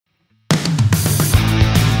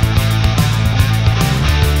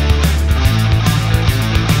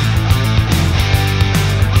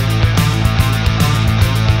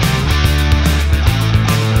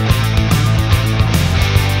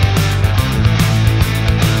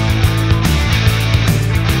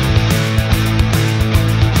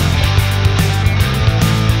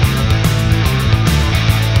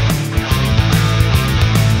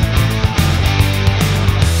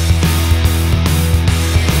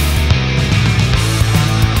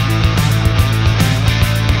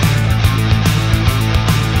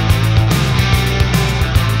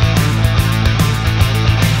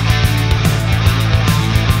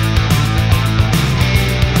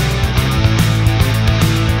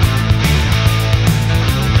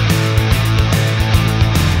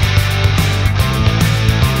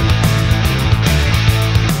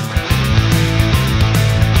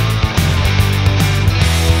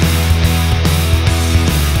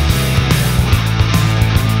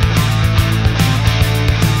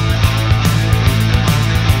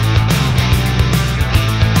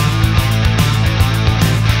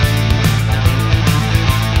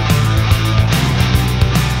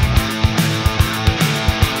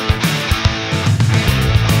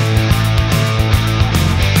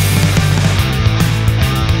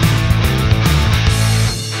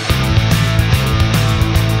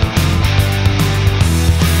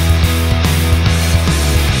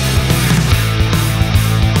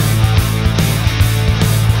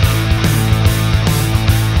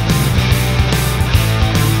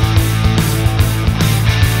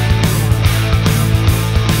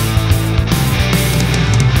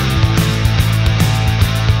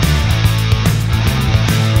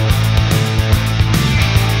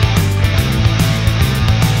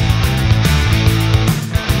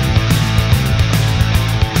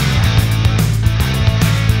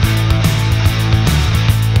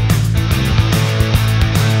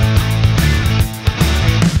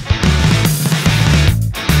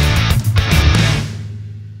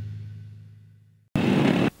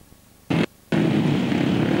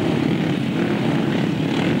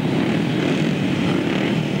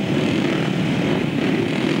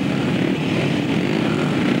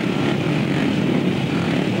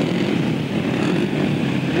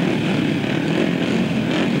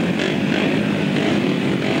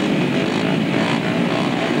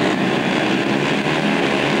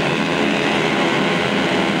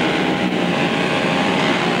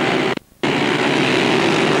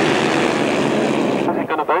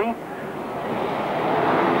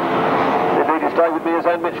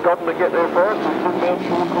first, with 2 down,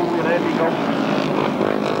 Sean Cawley and Andy Gomm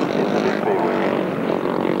in the midfield.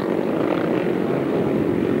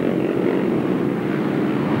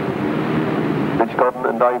 Mitch Godden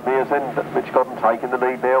and Dave Mears then. Mitch Godden taking the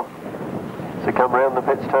lead now. So come round the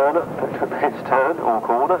pit's turn, or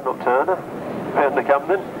corner, not turner. Round the come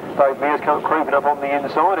then. Dave Mears come creeping up on the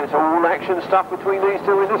inside. It's all action stuff between these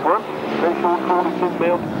two in this one. Then Sean Cawley, Tim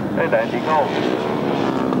Mount and Andy Gomm.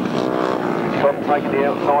 Mitch Godden taking the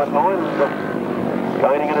outside line,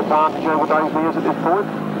 gaining an advantage over Dave Mears at this point.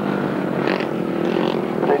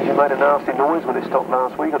 The engine made a nasty noise when it stopped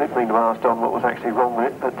last week. I didn't mean to ask John what was actually wrong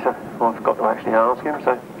with it, but I forgot to actually ask him,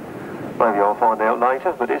 so maybe I'll find out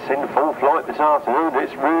later. But it's in full flight this afternoon.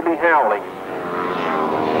 It's really howling.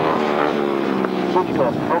 Mitch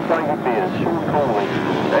Godden from David Mears, Sean Cawley,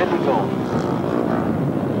 Andy Gomm,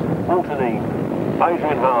 Walter Neame,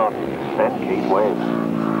 Adrian Harden and Keith Webb,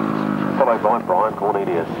 followed by Brian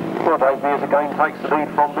Cornelius. Well, Dave Mears again takes the lead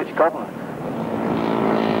from Mitch Godden.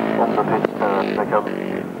 On the pit's turn, they come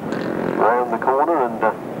round the corner and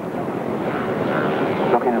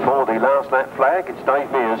looking for the last lap flag. It's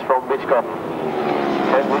Dave Mears from Mitch Godden.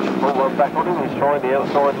 Can Mitch pull one back on him? He's trying the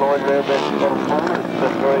outside line round there bottom corner.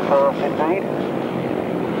 It's very fast indeed.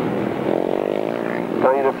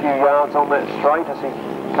 Gained a few yards on that straight as he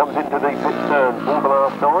comes into the pit's turn for the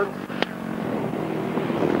last time.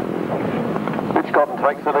 Mitch Godden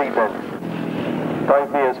takes the lead then.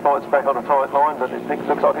 Dave Mears fights back on a tight line, but it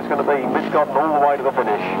looks like it's going to be Mitch Godden all the way to the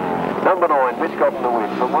finish. Number 9, Mitch Godden the win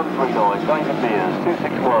from 139, David Mears,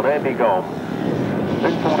 261, Andy Gomm,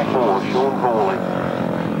 then 44, Sean Cawley.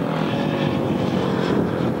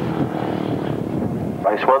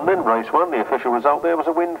 Race 1 then, race 1, the official result there was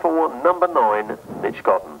a win for number 9, Mitch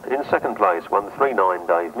Godden. In second place, 139,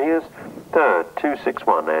 Dave Mears. Third,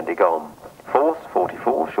 261, Andy Gomm. Fourth,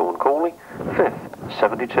 44, Sean Cawley. Fifth,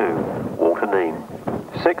 72, Walter Neame.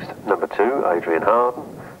 Sixth, number 2, Adrian Harden.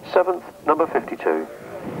 Seventh, number 52,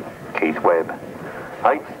 Keith Webb.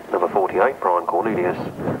 Eighth, number 48, Brian Cornelius.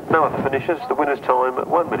 No other finishers. The winner's time,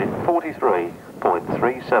 1 minute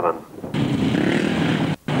 43.37.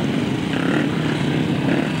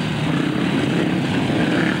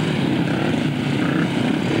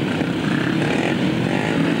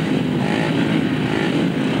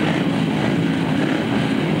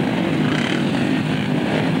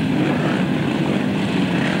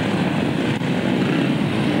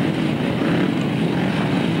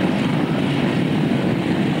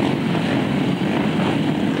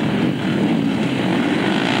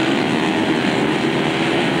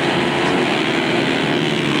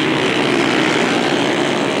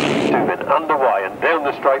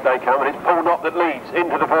 They come, and it's Paul Knott that leads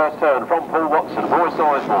into the first turn from Paul Watson, Roy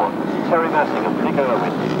Sizemore, Teri Massingham, Nick Irwin.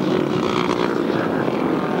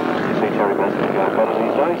 You see Teri Massingham going better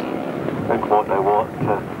these days. Don't quite know what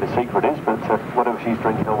the secret is, but whatever she's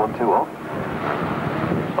drinking I want two of.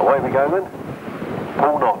 Away we go then.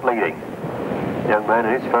 Paul Knott leading. Young man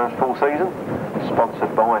in his first full season,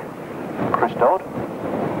 sponsored by Chris Dodd.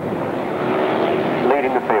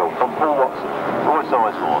 Leading the field from Paul Watson, Roy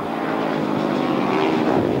Sizemore.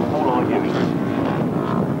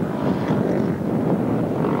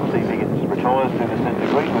 Steve Higgins retires to the centre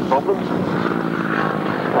green with problems.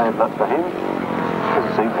 Bad luck for him.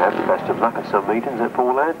 Doesn't seem to have the best of luck at some meetings, that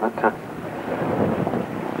poor lad, but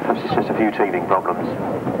perhaps it's just a few teething problems.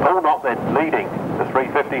 Paul Knott then leading the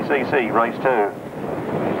 350cc race 2.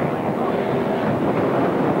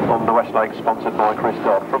 On the Westlake, sponsored by Chris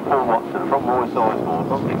Dodd, from Paul Watson, from Roy Sizemore,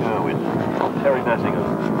 from Nick Irwin, from Teri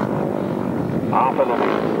Massingham. Arthur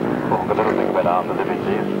Livings. Talk a little thing about Arthur Livings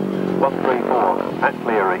here. 134, Pat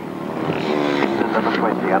Cleary. And number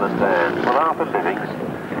 20, Alan Dan. Well, Arthur Livings,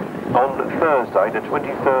 on Thursday, the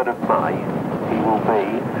 23rd of May, he will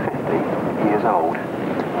be 50 years old.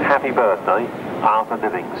 Happy birthday, Arthur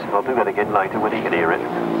Livings. I'll do that again later when he can hear it.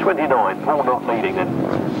 29, Paul Knott leading then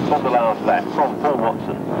on the last lap from Paul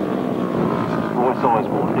Watson. Roy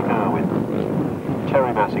Sizemore, Nick Irwin,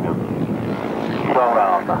 Teri Massingham. Good old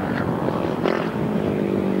Arthur.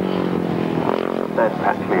 Then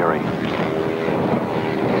Pat Cleary.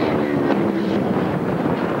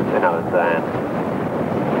 Then Alan Dan.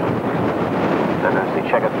 And as the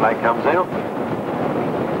checkered flag comes out,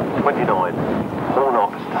 29, Paul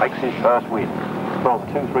Knott takes his first win from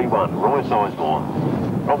 231, Roy Sizemore,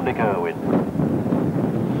 from Nick Irwin.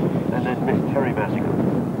 And then Miss Teri Massingham.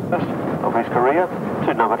 First of his career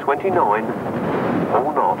to number 29,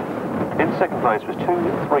 Paul Knott. In second place was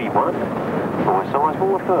 231. Roy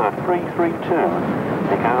Sizemore third, 332.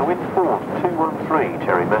 Nick Irwin fourth, 213.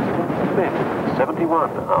 Teri Massingham fifth,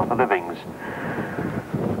 71. Arthur Livings.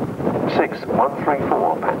 6th, 6th,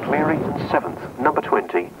 134, Pat Cleary, and 7th, number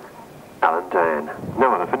 20, Alan Dan.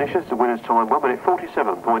 No other finishes. The winner's time 1 minute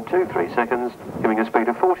 47.23 seconds, giving a speed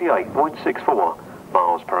of 48.64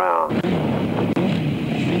 miles per hour.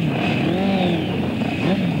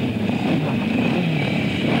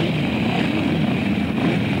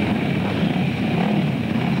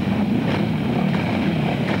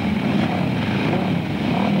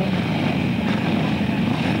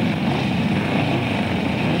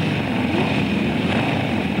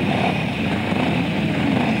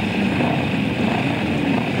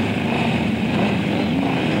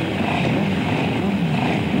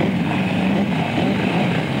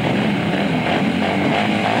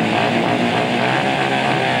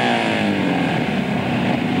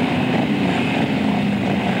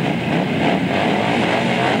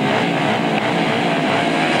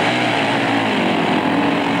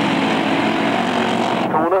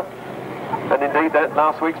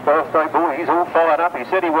 Last week's birthday boy, he's all fired up. He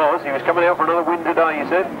said he was coming out for another win today, he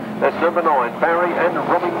said. That's number 9, Barry and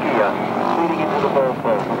Robin Gear, leading into the ball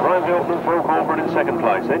first. Graham Hilton and Phil Colburn in 2nd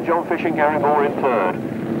place. Then John Fish and Gary Moore in 3rd.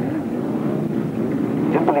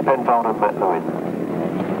 Billy Penfold and Matt Lewin.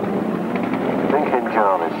 Then Ken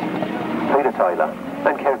Jarvis, Peter Taylor,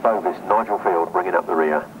 and Kev Bovis, Nigel Field bringing up the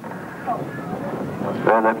rear.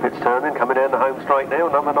 Round that pit's turn then, coming down the home straight now,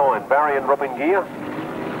 number 9, Barry and Robin Gear.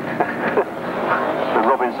 And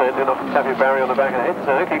Robin said, do not tap your Barry on the back of the head,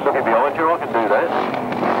 sir. Keep looking behind you, I can do that.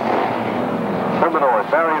 Number 9,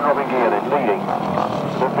 Barry and Robin Gear then leading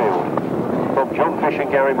the field. From John Fish and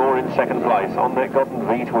Gary Moore in 2nd place on that Godden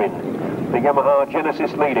V-twin. The Yamaha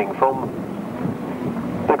Genesis leading from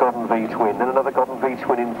the Godden V-twin, then another Godden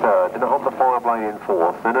V-twin in 3rd, then a Honda Fireblade in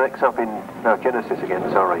 4th, then the next up in, no, Genesis again,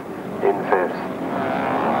 sorry, in 5th.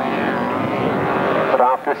 But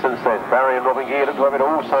half distance then, Barry and Robin Gear look to have it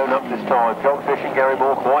all sewn up this time. John Fish and Gary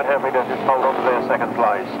Moore quite happy to just hold on to their 2nd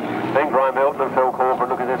place. Then Graham Hilton and Phil Corcoran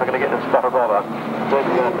look as if they're going to get the spot of bother. Then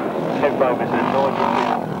Kev Bovis and Nigel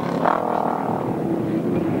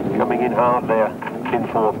coming in hard there in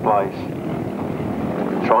 4th place.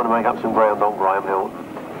 Trying to make up some ground on Graham Hilton.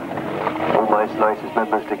 All Maidstone Aces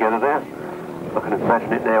members together there. I can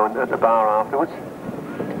imagine it now at the bar afterwards.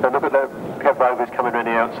 And look at the Kev Bovis coming around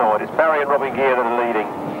the outside. It's Barry and Robin Gear that are leading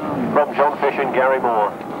from John Fish and Gary Moore.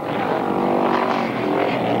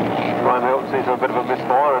 Graham Hilton seems to have a bit of a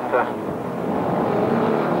misfire, and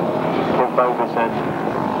Kev Bovis and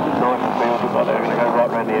Nigel Field look like they're going to go right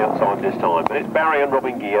around the outside this time. But it's Barry and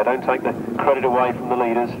Robin Gear. Don't take the credit away from the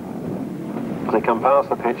leaders. As they come past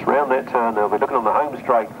the pitch, round that turn, they'll be looking on the home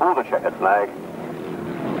straight for the checkered flag.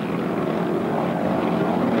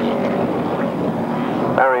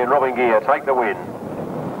 Barry and Robin Gear take the win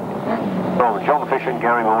from John Fish and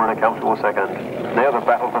Gary Moore in a comfortable 2nd. Now the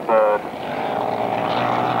battle for 3rd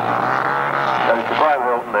goes to Graham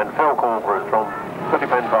Hilton and Phil Corcoran from Billy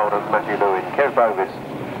Penfold and Matthew Lewin, Kev Bovis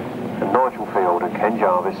and Nigel Field and Ken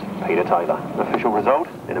Jarvis, Peter Taylor. Official result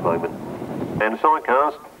in a moment. And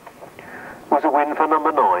Sidecars was a win for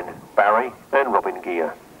number 9, Barry and Robin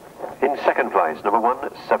Gear. In 2nd place, number 1,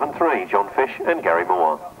 7-3, John Fish and Gary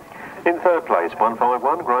Moore. In 3rd place,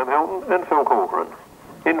 151, Graham Hilton and Phil Corcoran.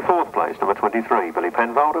 In 4th place, number 23, Billy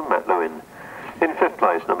Penfold and Matt Lewin. In 5th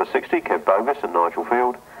place, number 60, Kev Bovis and Nigel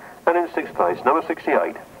Field. And in 6th place, number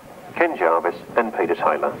 68, Ken Jarvis and Peter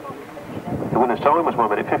Taylor. The winner's time was 1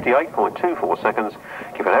 minute 58.24 seconds,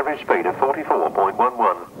 giving an average speed of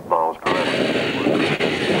 44.11 miles per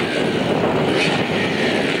hour.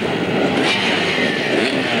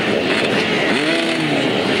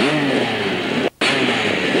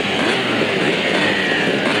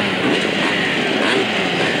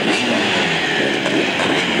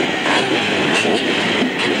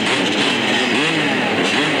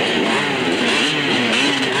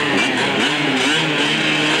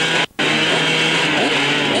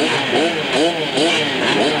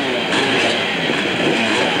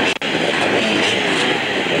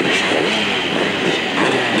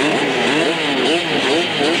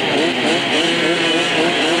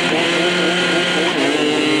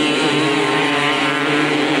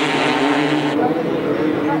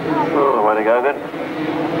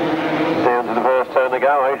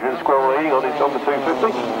 Adrian Squirrell leading on his number 250.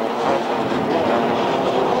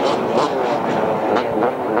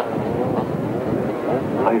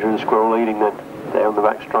 Adrian Squirrell leading then. Down the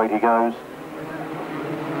back straight he goes.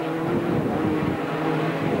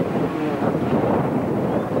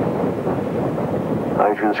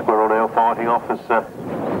 Adrian Squirrell now fighting off as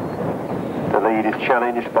the lead is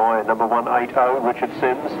challenged by number 180, Richard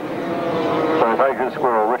Sims. So it's Adrian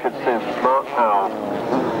Squirrell, Richard Sims, Mark Powell.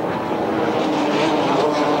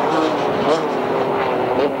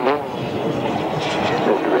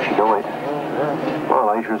 Knight.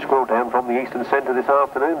 Well, Adrian Squirrell down from the eastern centre this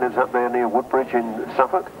afternoon, lives up there near Woodbridge in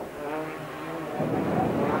Suffolk.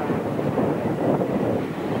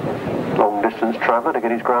 Long distance traveller to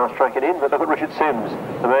get his grass tracking in, but look at Richard Sims,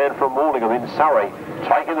 the man from Wallingham in Surrey,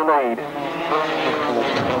 taking the lead.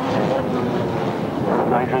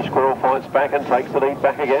 Adrian Squirrell fights back and takes the lead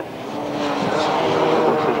back again.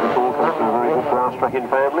 As before, comes from a very good grass tracking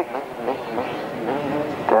family.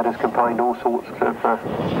 Dad has campaigned all sorts of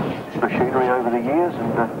machinery over the years,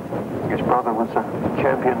 and his brother was a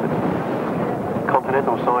champion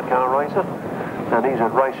continental sidecar racer, and he's a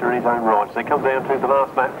racer in his own right. So they come down to the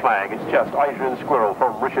last lap flag. It's just Adrian Squirrell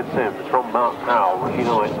from Richard Sims, from Mark Powell, Richie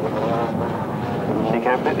Knight. Nick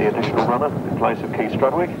Ablet, the additional runner, in place of Keith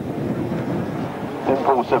Strudwick. Then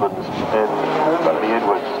Paul Simmons and Bernie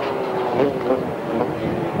Edwards.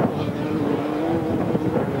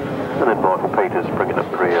 And then Michael Peters bringing up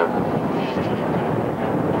the rear.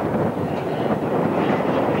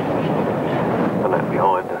 And that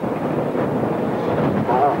behind.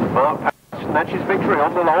 Oh, Mark Powell snatches victory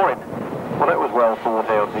on the line. Well, that was well thought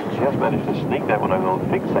out. He just managed to sneak that one over on the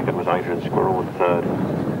big. Second was Adrian Squirrell, and third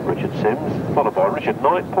Richard Sims, followed by Richard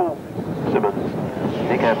Knight, Paul Simmons,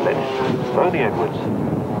 Nick Ablet, Bernie Edwards.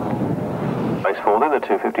 Race 4 then, the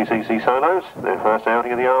 250cc solos. Their first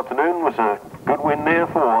outing of the afternoon was a good win there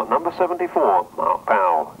for number 74, Mark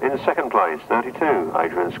Powell. In second place, 32,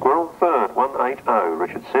 Adrian Squirrell. Third, 180,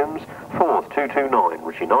 Richard Sims. Fourth, 229,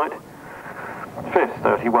 Richie Knight. Fifth,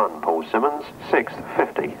 31, Paul Simmons. Sixth,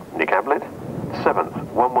 50, Nick Ablet. Seventh,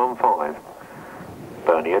 115,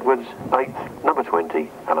 Bernie Edwards. Eighth, number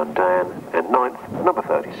 20, Alan Dan. And ninth, number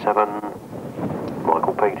 37,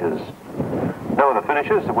 Michael Peters. No other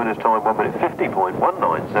finishers. The winner's time 1 minute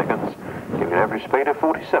 50.19 seconds, giving an average speed of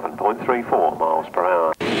 47.34 miles per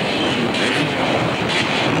hour.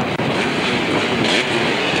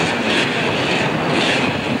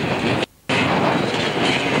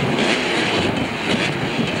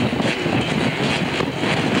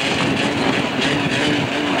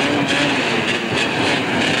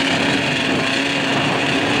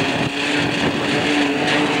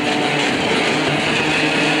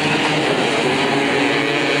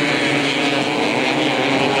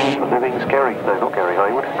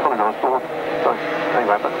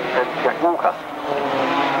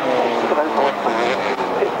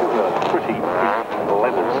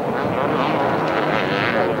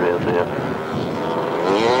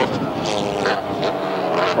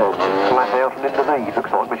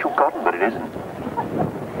 Looks like Mitch Godden, but it isn't.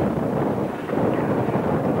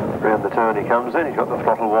 Round the turn he comes in, he's got the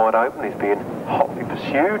throttle wide open, he's being hotly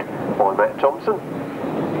pursued by Matt Thompson.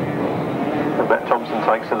 And Matt Thompson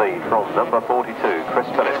takes the lead from number 42, Chris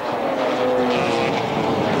Phillips.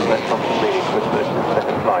 Matt Thompson leading Chris Phillips in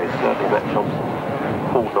second place, certainly Matt Thompson,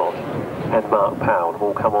 Paul Knott and Mark Powell have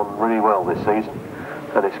all come on really well this season,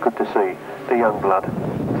 and it's good to see the young blood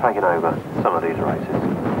taking over some of these races.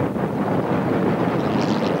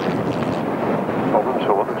 Problems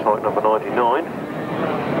for what looks like number 99,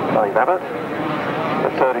 Dave Abbott.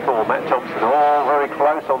 At 34, Matt Thompson, all very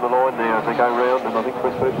close on the line there as they go round, and I think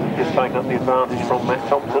Chris Phillips has just taken up the advantage from Matt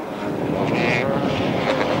Thompson.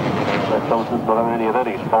 Matt Thompson's not having any of that,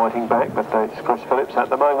 he's fighting back, but it's Chris Phillips at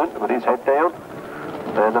the moment with his head down.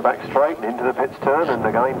 And the back straight and into the pits turn, and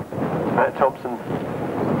again Matt Thompson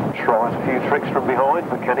tries a few tricks from behind,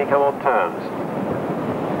 but can he come on terms?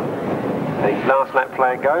 The last lap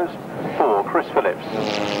flag goes for Chris Phillips,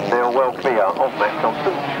 now well clear of Matt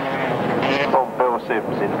Thompson, from Bill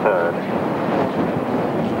Sims in third.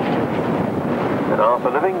 And Arthur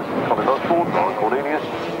Livings, Colin Osborne, Ryan Cornelius,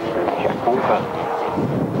 and Jack Walker.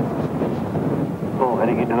 Oh,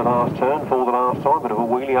 heading into the last turn for the last time, bit of a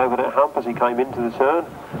wheelie over that hump as he came into the turn.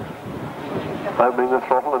 Opening the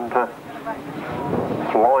throttle and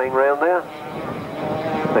flying round there.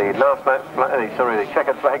 The last lap, the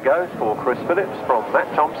checkered flag goes for Chris Phillips from Matt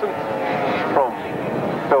Thompson, from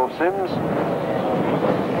Bill Sims,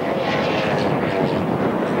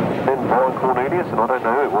 then Brian Cornelius, and I don't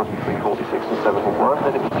know, it was between 46 and 71,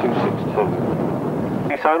 then it was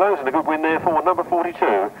 262. Solos, and a good win there for number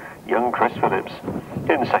 42, young Chris Phillips.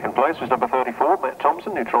 In second place was number 34, Matt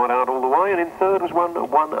Thompson, who tried out all the way, and in third was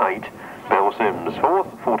 118, Bill Sims. Fourth,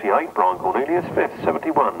 48, Brian Cornelius. Fifth,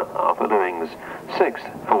 71, Arthur Livings. Sixth,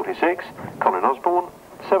 46, Colin Osborne.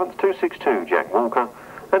 Seventh, 262, Jack Walker.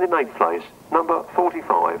 And in eighth place, number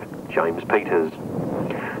 45, James Peters.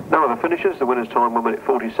 No other finishers. The winner's time 1 minute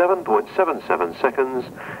 47.77 seconds,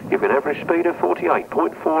 giving an average speed of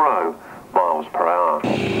 48.40 miles per hour.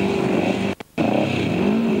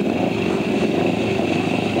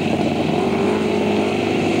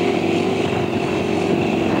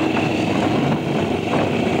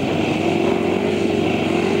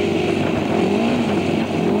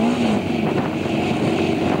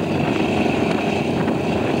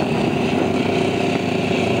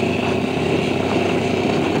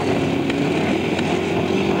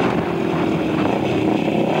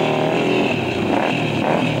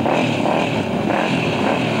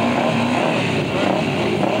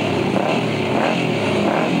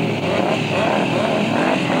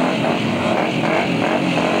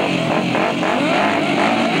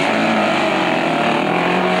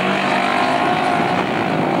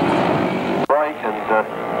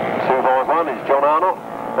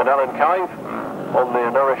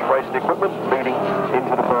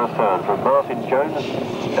 Jones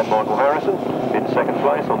and Michael Harrison in second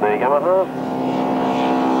place on their Yamaha.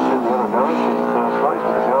 And the other Norwich in first place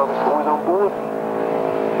with the Jarvis boys on board.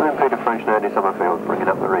 And then Peter French and Andy Summerfield bringing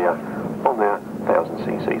up the rear on their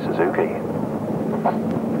 1000cc Suzuki.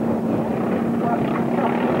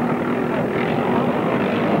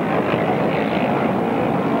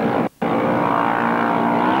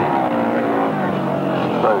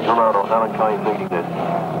 Alan Kane leading this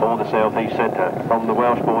for the South East Centre from the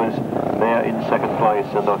Welsh boys. They're in second place,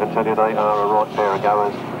 and I can tell you they are a right pair of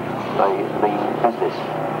goers. They mean business.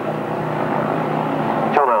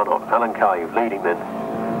 John Arnott, Alan Cave leading then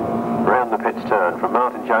round the pits turn from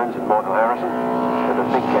Martin Jones and Michael Harrison, and a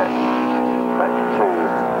big gap back to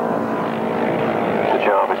the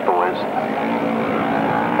Jarvis boys.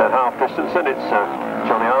 At half distance then it's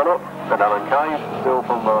Johnny Arnott and Alan Cave, still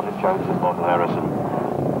from Martin Jones and Michael Harrison.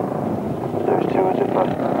 Those two as if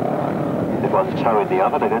one's towing the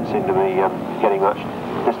other, they don't seem to be getting much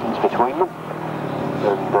distance between them.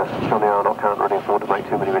 And Johnny Arnott can't really afford to make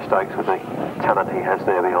too many mistakes with the talent he has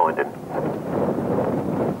there behind him.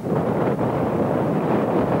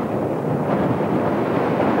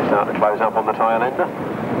 They start to close up on the tail ender.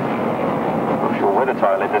 I'm not sure where the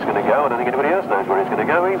tail ender's going to go. I don't think anybody else knows where he's going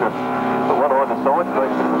to go either. But one either side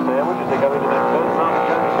makes a bit of a sandwich as they go into that turn. Martin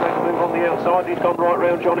Jones is going to move on the outside. He's gone right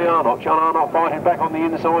round Johnny Arnott. John Arnott fighting back on the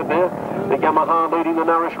inside there. The Yamaha leading the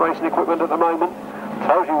Nourish Racing equipment at the moment.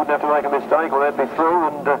 Told you wouldn't have to make a mistake or they'd be through,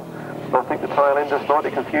 and I think the tail ender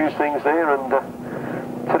slightly confused things there, and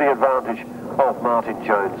to the advantage of Martin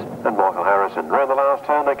Jones and Michael Harrison. Round the last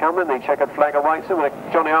turn they come in, the checkered flag awaits them, and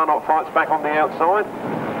Johnny Arnott fights back on the outside,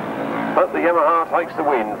 but the Yamaha takes the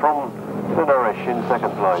win from the Nourish in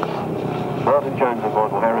second place. Martin Jones and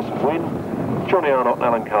Michael Harrison win, Johnny Arnott and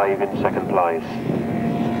Alan Cave in second place.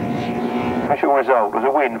 Official result was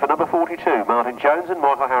a win for number 42, Martin Jones and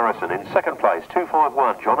Michael Harrison. In second place,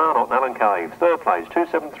 251, John Arnott and Alan Cave. Third place,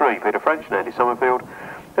 273, Peter French and Andy Summerfield.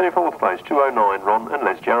 And in fourth place, 209, Ron and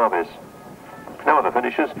Les Jarvis. No other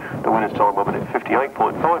finishers. The winner's time 1 minute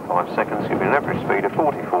 58.55 seconds, giving an average speed of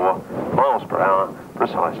 44 miles per hour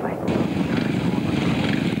precisely.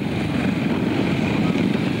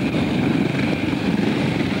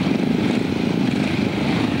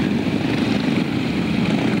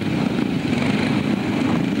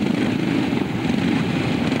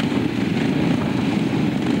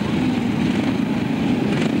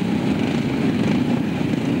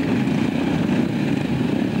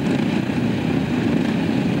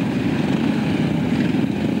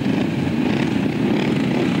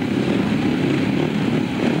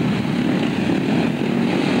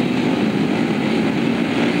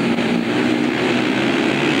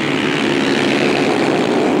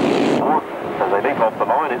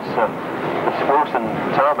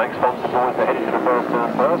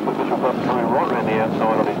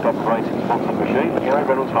 Gary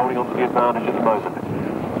Reynolds holding on to the advantage at the moment.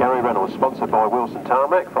 Gary Reynolds, sponsored by Wilson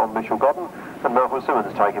Tarmac from Mitch Godden, and Malcolm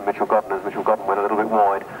Simmons taking Mitch Godden as Mitch Godden went a little bit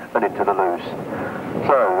wide and into the loose.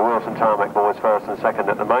 So the Wilson Tarmac boys first and second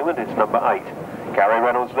at the moment. It's number 8. Gary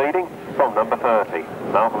Reynolds leading from number 30.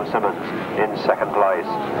 Malcolm Simmons in second place.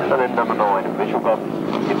 And then number 9, Mitch Godden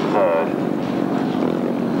in third.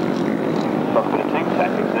 Got a bit of team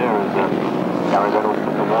tactics there as Gary Reynolds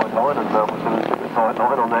took the wide line and Malcolm Simmons took the tight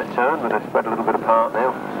line on that turn, but they're spread a little bit apart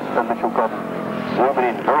now. And Mitch Godden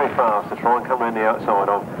zooming in very fast to try and come around the outside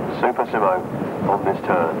of Super Simo on this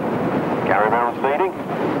turn. Gary Reynolds leading.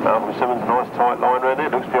 Malcolm Simmons, a nice tight line around there.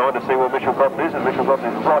 Looks behind to see where Mitch Godden is, and Mitch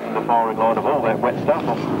Godden is right in the firing line of all that wet stuff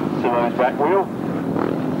on Simo's back wheel.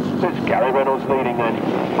 It's Gary Reynolds leading then,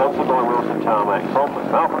 sponsored by Wilson Tarmac. From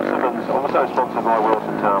Malcolm Simmons, also sponsored by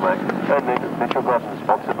Wilson Tarmac. And then Mitch Godden,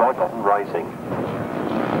 sponsored by Godden Racing.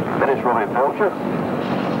 Then it's Robin Belcher.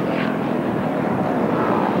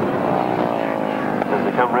 As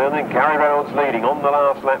they come round then, Gary Reynolds leading on the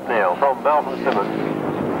last lap now from Malcolm Simmons,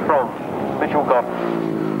 from Mitch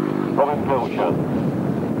Godden, Robin Belcher,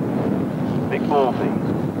 Nick Morphy,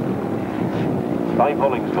 Dave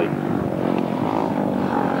Hollingsley,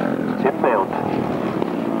 Tim Mount.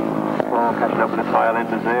 Well, catching up with the tail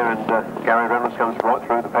enders there, and Gary Reynolds comes right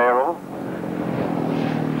through the pair of them.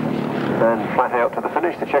 And flat out to the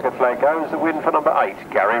finish, the checkered flag goes, the win for number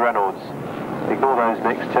 8, Gary Reynolds. Ignore those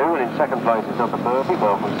next two, and in second place is number 30,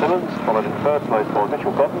 Malcolm Simmons, followed in third place by Mitch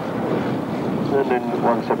Godden. And in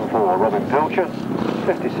 174, Robin Pilcher,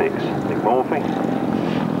 56, Nick Morphy.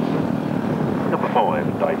 Number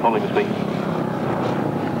 5, Dave Hollingsby.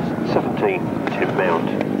 17, Tim Mount.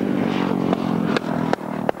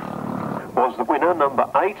 Was the winner, number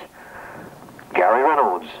 8, Gary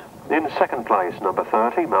Reynolds. In second place, number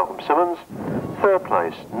 30, Malcolm Simmons. Third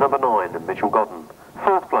place, number 9, Mitch Godden.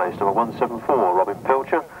 Fourth place, number 174, Robin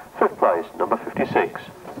Pilcher. Fifth place, number 56,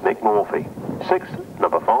 Nick Morphy. Sixth,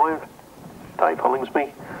 number 5, Dave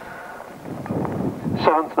Hollingsby.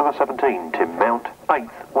 Seventh, number 17, Tim Mount.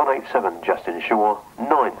 Eighth, 187, Justin Shaw.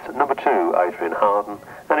 Ninth, number 2, Adrian Harden.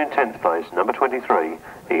 And in 10th place, number 23,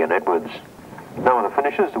 Ian Edwards. No other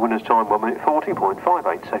finishers. The winner's time 1 minute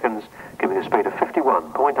 40.58 seconds, giving a speed of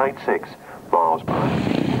 51.86 miles per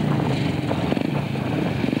hour.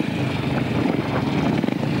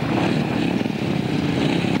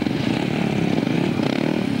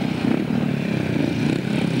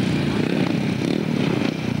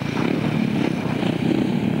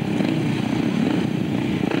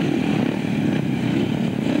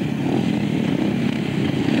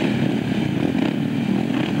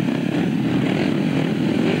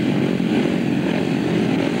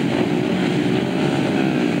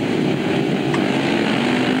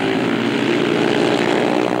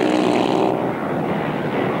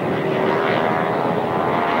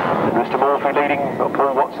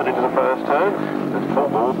 Into the first turn, there's Paul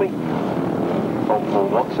Morphy, from Paul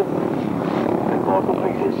Watson, and Michael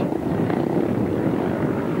Peters.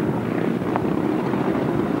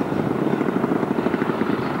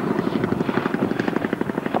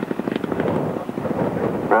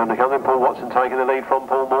 Round they come then, Paul Watson taking the lead from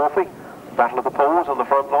Paul Morphy. Battle of the Pauls on the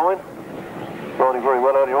front line. Riding very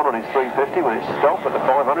well early on his 350 when it stopped, but the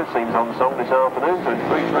 500 seems unsung this afternoon, so it's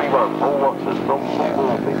 3-3-1. Paul Watson from Paul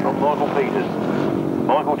Morphy, from Michael Peters.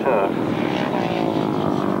 Michael Turk.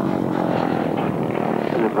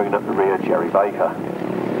 And then bringing up the rear, Jerry Baker.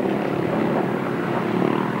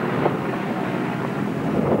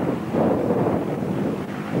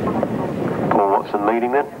 Paul Watson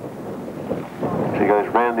leading then. She goes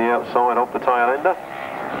round the outside off the tail ender.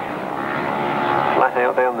 Flat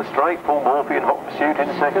out down the straight. Paul Morphy in hot pursuit in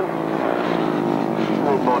second. And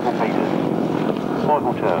then Michael Peters.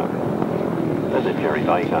 Michael Turk. And then Jerry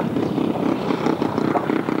Baker.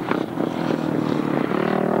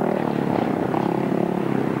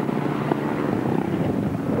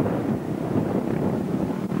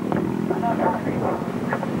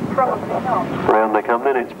 Round they come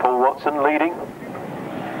then, it's Paul Watson leading.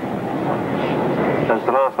 As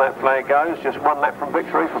the last lap flag goes, just 1 lap from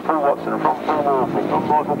victory for Paul Watson, from Paul Morphy, from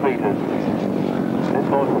Michael Peters. Then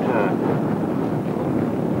Michael Turk.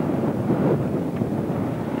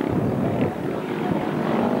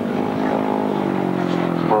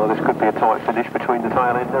 Well, this could be a tight finish between the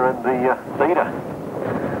tail ender and the leader.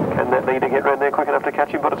 Can that leader get round there quick enough to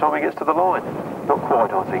catch him by the time he gets to the line? Not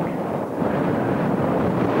quite, I think.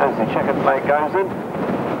 As the checkered flag goes in,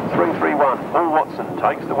 3-3-1, Paul Watson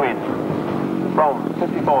takes the win. From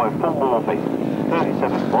 55, Paul Morphy,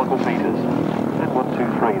 37, Michael Peters, and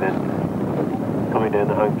 1-2-3 then, coming down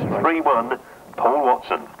the home straight. 3-1, Paul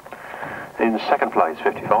Watson. In second place,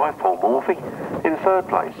 55, Paul Morphy. In third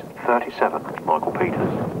place, 37, Michael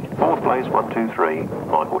Peters. Fourth place, 1-2-3,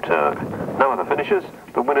 Michael Turk. No other finishers.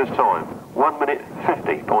 The winner's time, 1 minute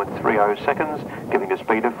 50.30 seconds, giving a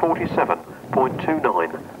speed of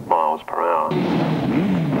 47.29 miles per hour.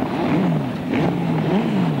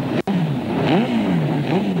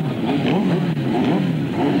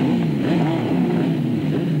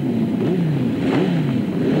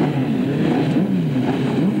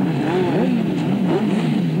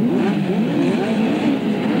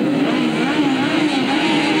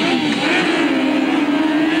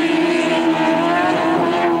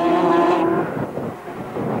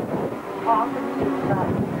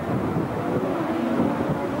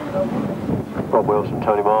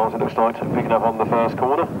 Tony Miles, it looks like, picking up on the first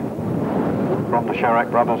corner from the Sharrack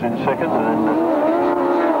brothers in second, and then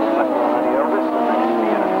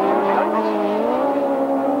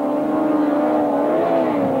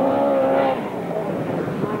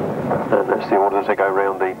and that's the order as they go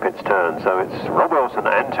round the pits turn. So it's Rob Wilson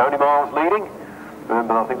and Tony Miles leading.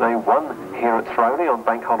 Remember, I think they won here at Throwley on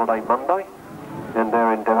Bank Holiday Monday, and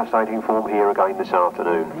they're in devastating form here again this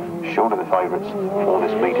afternoon. Surely the favourites for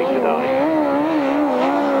this meeting today.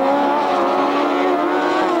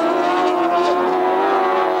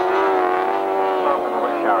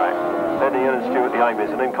 Stuart the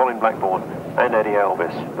Amies, and then Colin Blackburn and Eddie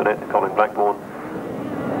Elvis. But Colin Blackburn,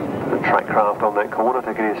 the track craft on that corner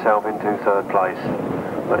to get himself into third place.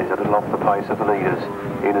 But he's a little off the pace of the leaders.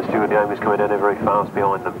 Ian and Stuart the Amies coming down there very fast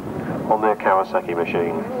behind them on their Kawasaki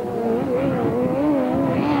machine.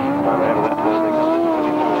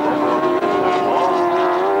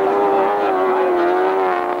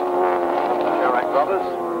 Sharrack brothers,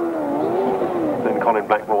 then Colin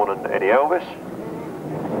Blackburn and Eddie Elvis.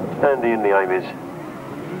 And Ian the Amies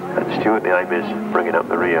and Stuart the Amies bringing up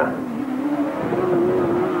the rear.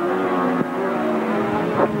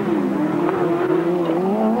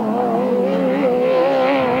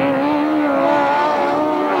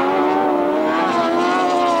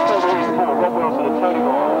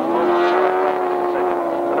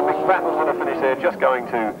 Just going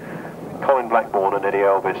to Colin Blackburn and Eddie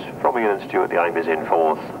Elvis. From Ian and Stuart, the aim is in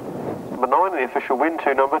fourth. Number 9, the official win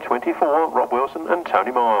to number 24, Rob Wilson and Tony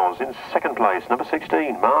Miles. In second place, number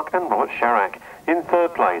 16, Mark and Robert Sharak. In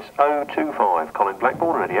third place, 025, Colin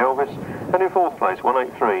Blackburn and Eddie Elvis. And in fourth place,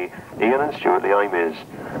 183, Ian and Stuart, the aim is.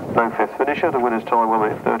 No fifth finisher, the winner's time 1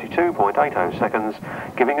 minute 32.80 seconds,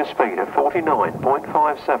 giving a speed of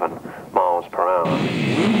 49.57 miles per hour.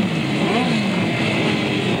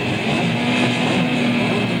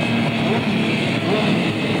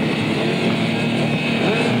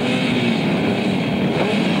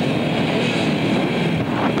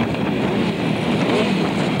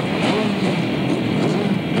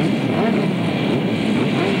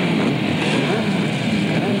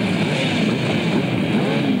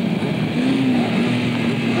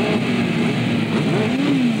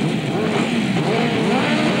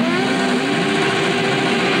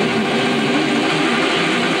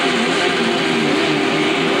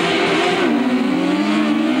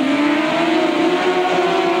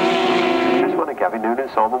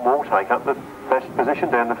 Simon will take up the best position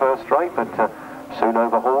down the first straight, but soon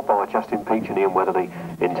overhauled by Justin Peach and Ian Weatherly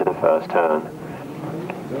into the first turn.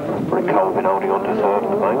 Rick Colvin holding on to third at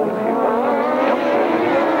the moment.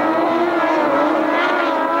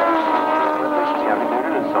 Gary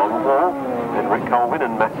Newton and Simon Wall, then Rick Colvin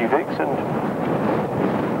and Matthew Dix, and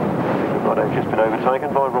they've just been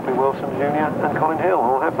overtaken by Robbie Wilson Jr. and Colin Hill,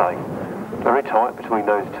 or have they? Very tight between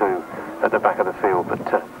those two at the back of the field, but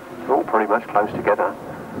they're all pretty much close together,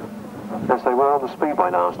 as they were on the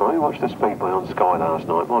Speedway last night. We watched the Speedway on Sky last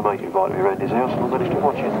night. My mate invited me around his house and I managed to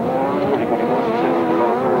watch it. Pretty good it was too.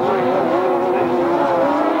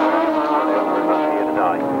 Here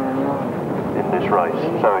today in this race.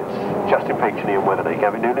 So it's Justin Peach and Ian Weatherly,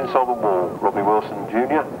 Gavin Noonan, Simon Wall, Robbie Wilson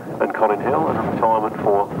Jr. and Colin Hill, and a retirement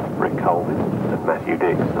for Rick Colvin and Matthew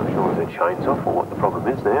Dix. Not sure if their chain's off or what the problem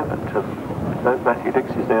is there, but no, Matthew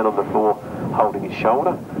Dix is down on the floor holding his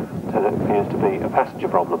shoulder, so that appears to be a passenger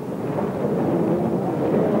problem.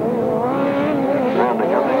 Round they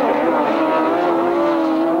go.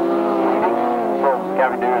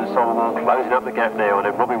 Gary Newman and Simon Wall closing up the gap now, and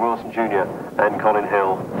then Robbie Wilson Jr. and Colin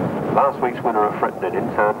Hill. Last week's winner of Fretton in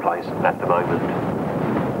third place at the moment.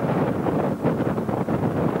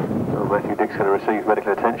 Well, Matthew Dick's going to receive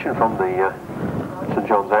medical attention from the St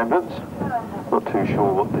John's ambulance. Not too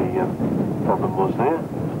sure what the problem was there.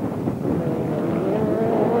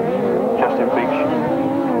 Justin Peach.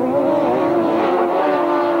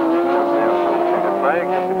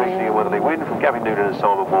 Justin Peach and Weatherly win from Gavin Newton and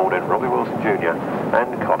Simon Ward and Robbie Wilson Jr.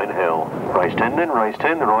 and Colin Hill. Race 10 then, race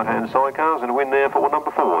 10, the right-hand sidecars, and a win there for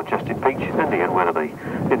number 4, Justin Peach and Ian Weatherly.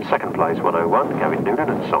 In second place, 101, Gavin Newton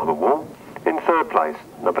and Simon Wall. In third place,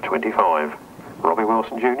 number 25, Robbie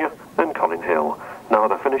Wilson Jr. and Colin Hill. No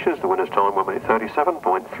other finishers, the winner's time 1 minute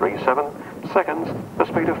 37.37 seconds, a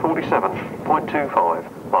speed of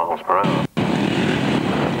 47.25 miles per hour.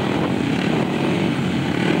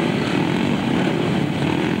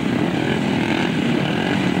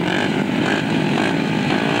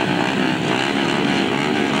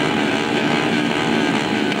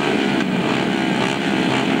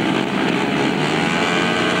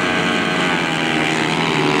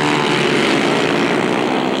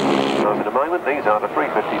 These are the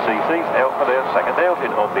 350cc's out for their second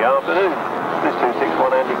outing of the afternoon. This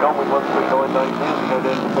 261 Andy Gomm with 139 days here to go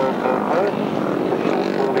down to third turn first. The short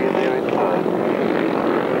Cawley in there in third.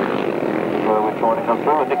 Irwin trying to come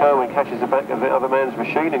through, and Nick Irwin catches the back of the other man's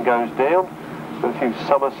machine and goes down with a few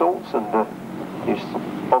somersaults, and he's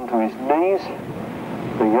onto his knees.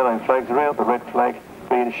 The yellow flags are out, the red flag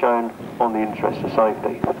being shown on the interest of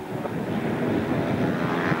safety.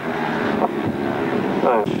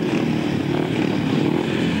 So,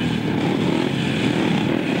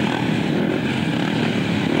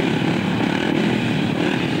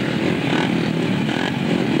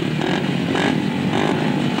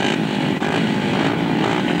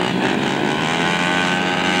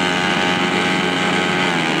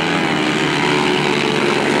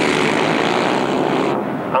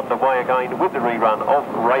 with the rerun of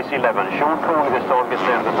race 11. Sean Cawley this time gets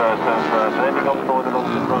down to the first turn first. Andy Gomm trying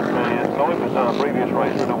along the front on the outside, but our previous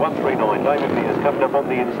race in a 139. David Mears coming up on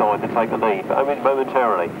the inside to take the lead, but only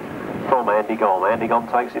momentarily from Andy Gomm. Andy Gomm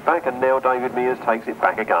takes it back, and now David Mears takes it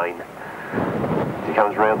back again. He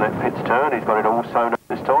comes round that pit's turn, he's got it all sewn up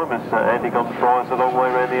this time as Andy Gomm tries the long way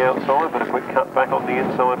around the outside, but a quick cut back on the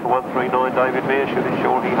inside for 139 David Mears should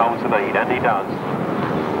ensure he holds the lead, and he does.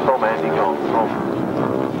 From Andy Gomm, from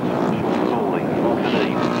Cawley,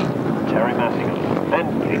 Teri Massingham,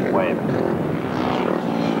 and Keith Webb.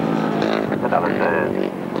 And Alan Dan.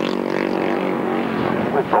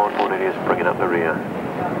 With Brian Cornilius bringing up the rear.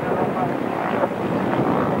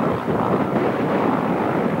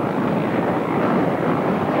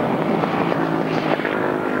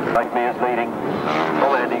 Mears leading,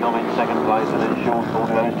 Tom Andy Gomm in second place, and then Sean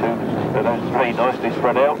Cawley, those three nicely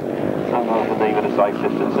spread out, and Walter at a safe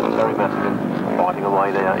distance, and Teri Massingham fighting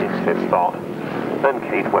away there in fifth spot. Then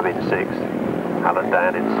Keith Webb in sixth, Alan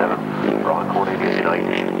Dan in seventh, Brian Cornelius in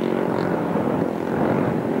eighth.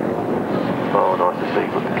 Oh, nice to see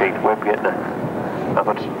Keith Webb getting up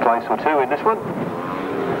a place or two in this one.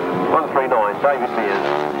 139, David Mears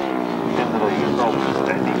in the lead from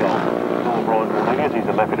Andy Gomm. Brian Cornelius, he's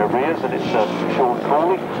a lap in arrears, and it's Sean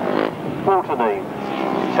Cawley, Walter Neame,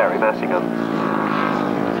 Teri Massingham,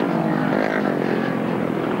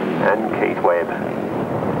 and Keith Webb.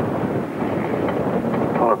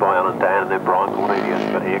 Followed by Alan Dan and then Brian Cornelius,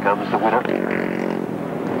 but here comes the winner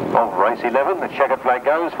of race 11. The checkered flag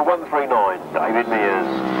goes for 139, David Mears.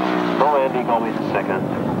 From Andy Gomm in second.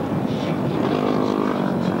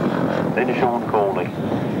 Then Sean Cawley.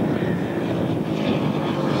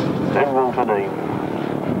 Then Walter Neame.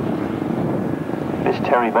 Miss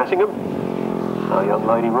Teri Massingham, our young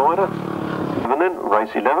lady rider. And then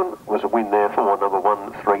race 11 was a win there for number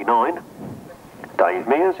 139. Dave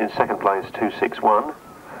Mears in second place, 261.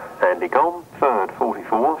 Andy Gomm, third,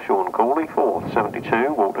 44. Sean Cawley, fourth,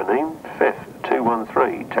 72. Walter Neame, fifth,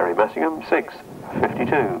 213. Teri Massingham, sixth,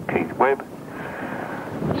 52. Keith Webb,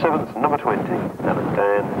 seventh, number 20. Alan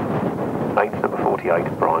Dan. 8th, number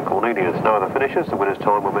 48, Brian Cornelius. No other finishers. The winner's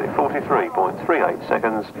time will be 43.38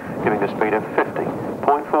 seconds, giving a speed of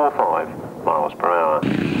 50.45 miles per hour.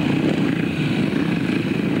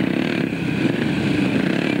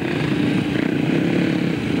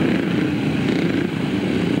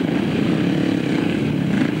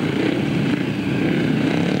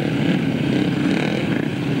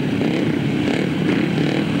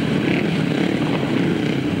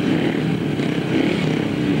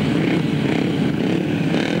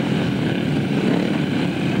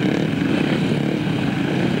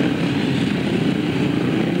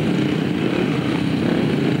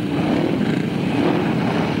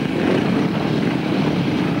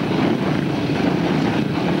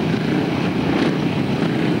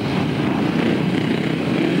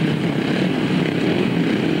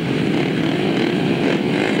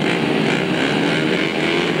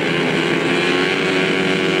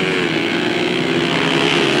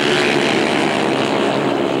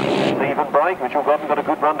 Mitch Godden got a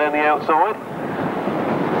good run down the outside.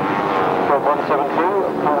 From 172,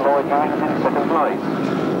 Lloyd Ewing's in second place.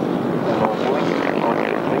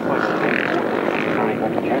 Very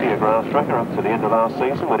good junior Grasstracker up to the end of last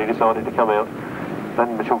season when he decided to come out.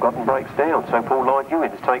 Then Mitch Godden breaks down, so Paul Lloyd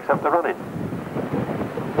Ewings takes up the running.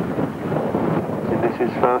 And this is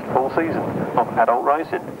his first full season of adult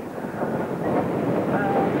racing.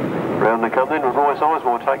 Round they come then, Roy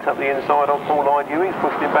Sizmore takes up the inside of Paul Lloyd Ewings,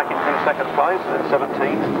 pushed him back into second place, and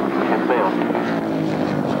 17, Ken Mount.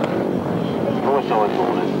 Roy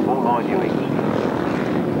Sizmore then, Paul Lloyd Ewings.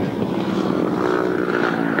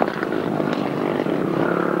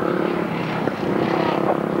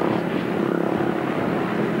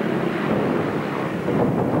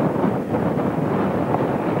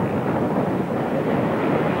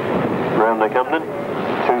 Round they come then.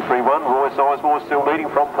 2-3-1, Roy Sizemore still leading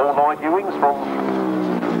from Paul Lloyd Ewings, from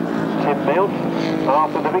Tim Mount,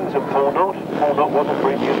 Arthur Livings and Paul Knott. Paul Knott was a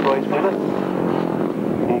previous race winner.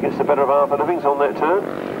 He gets the better of Arthur Livings on that turn.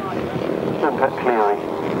 And Pat Cleary.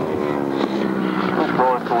 And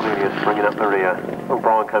Brian Cornelius bringing up the rear. Well,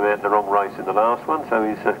 Brian came out in the wrong race in the last one, so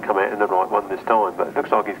he's come out in the right one this time. But it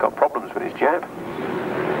looks like he's got problems with his jab.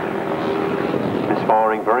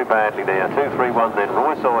 Misfiring very badly there. 2-3-1 then,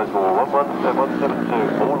 Roy Sizemore,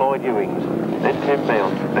 1-1-1-7-2, Paul Lloyd Ewings, then Tim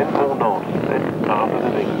Mount, then Paul Knott, then Arthur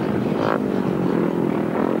Livings.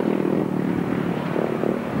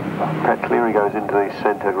 Pat Cleary goes into the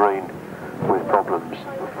centre green with problems.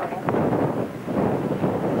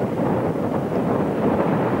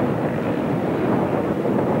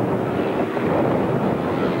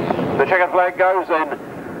 The checkered flag goes then,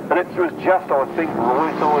 and it was just, I think,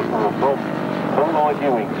 Roy Sizemore from Paul Lloyd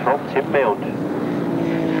Ewings, from Tim Mount,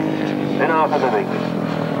 then Arthur Livings,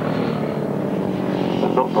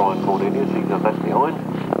 but not Brian Cornelius, he's left behind.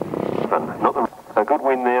 Not a good good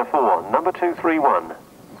win there for number 231.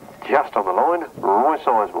 Just on the line, Roy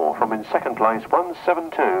Sizemore from in second place,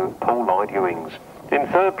 172, Paul Lloyd Ewings. In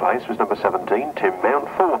third place was number 17, Tim Mount,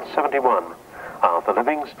 fourth, 71, Arthur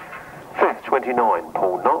Livings, fifth, 29,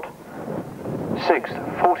 Paul Knott, sixth,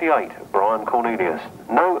 48, Brian Cornelius.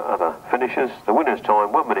 No other finishers. The winner's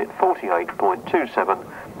time, 1 minute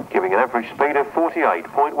 48.27, giving an average speed of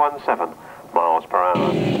 48.17 miles per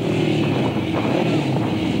hour.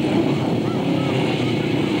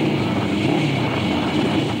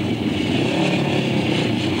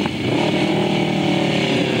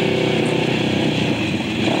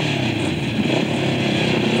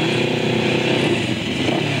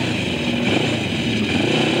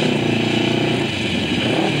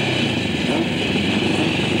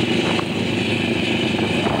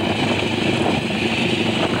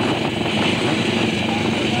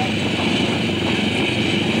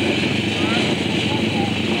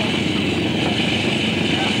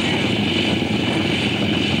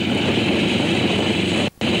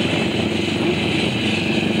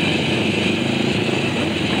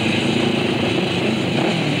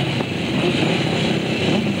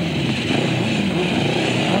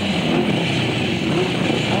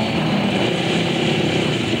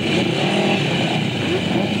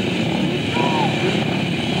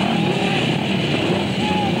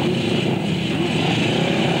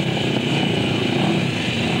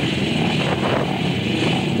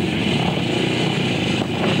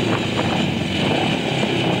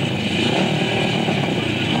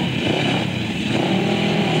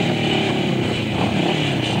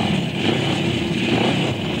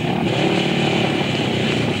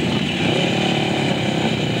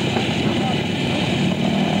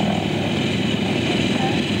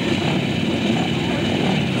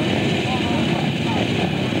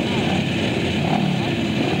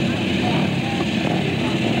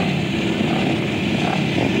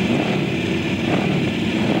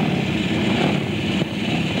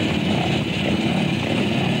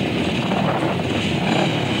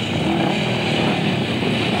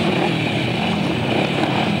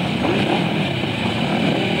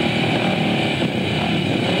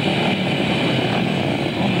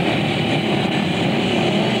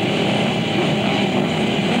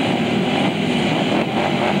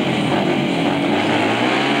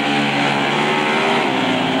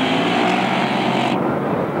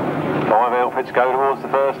 5 outfits go towards the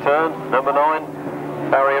first turn. Number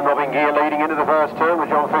 9, Barry and Robin Gear leading into the first turn with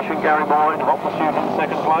John Fish and Gary Moore in hot pursuit in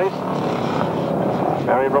second place.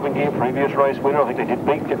 Barry and Robin Gear, previous race winner. I think they did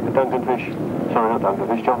beat Duncan Fish. Sorry, not Duncan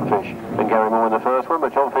Fish, John Fish and Gary Moore in the first one,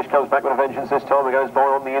 but John Fish comes back with a vengeance this time. He goes by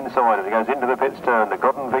on the inside and he goes into the pits turn. The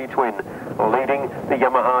Godden V-twin leading the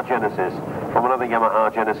Yamaha Genesis from another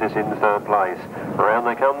Yamaha Genesis in third place. Around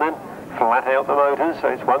they come then. Flat out the motors, so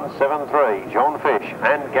it's 173. John Fish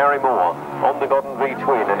and Gary Moore on the Godden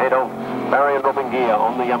V-twin ahead of Barry and Robin Gear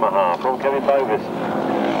on the Yamaha from Kevin Bovis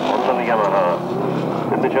on the Yamaha.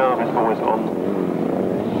 And the Jarvis boys on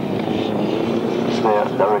their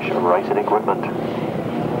Nourish racing equipment.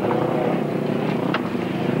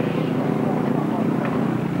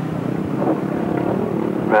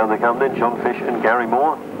 Round they come then, John Fish and Gary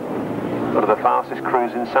Moore. One of the fastest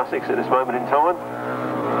crews in Sussex at this moment in time.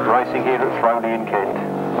 Racing here at Throwley in Kent.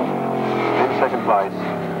 In second place,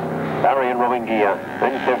 Barry and Robin Gear,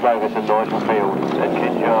 then Kev Bovis and Nigel Field, and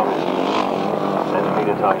Ken Jarvis and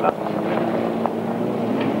Peter Taylor.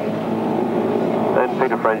 Then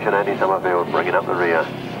Peter French and Andy Summerfield bringing up the rear.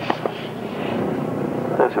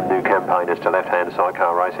 There's some new campaigners to left-hand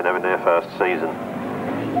sidecar racing having their first season.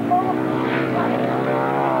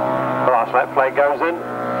 The last lap flag goes in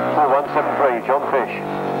for 173, John Fish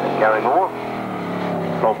and Gary Moore.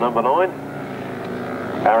 From number 9,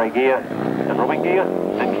 Barry Gear and Robin Gear,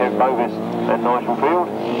 then Kev Bovis and Nigel Field,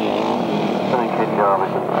 and then Ken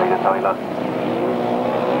Jarvis and Peter Taylor,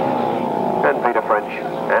 and Peter French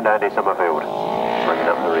and Andy Summerfield bringing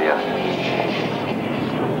up the rear.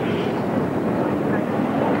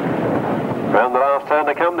 Round the last turn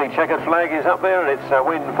to come, the checkered flag is up there, and it's a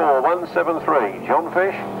win for 173, John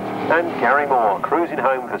Fish and Gary Moore, cruising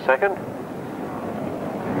home for second.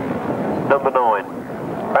 Number 9.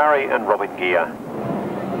 Barry and Robin Gear.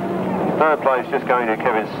 Third place just going to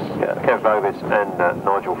Kev Bovis and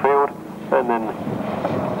Nigel Field, and then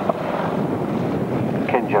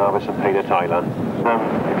Ken Jarvis and Peter Taylor.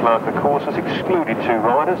 The clerk of course has excluded 2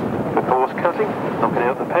 riders for course cutting, knocking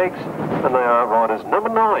out the pegs, and they are riders number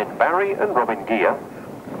 9, Barry and Robin Gear,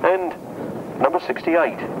 and number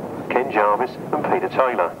 68, Ken Jarvis and Peter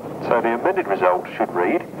Taylor. So the amended result should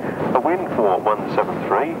read, a win for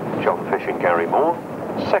 173, John Fish and Gary Moore.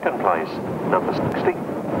 Second place, number 60,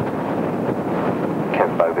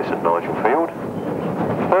 Chris and Nigel Field.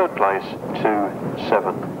 Third place,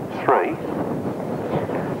 2-7-3.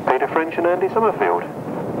 Peter French and Andy Summerfield.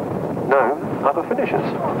 No other finishers.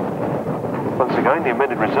 Once again, the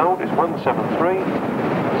amended result is 173,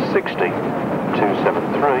 60,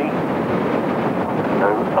 273.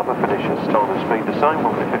 No other finishers. Time and speed the same,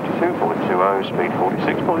 1:52.20, speed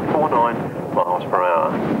 46.49 miles per hour.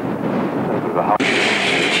 A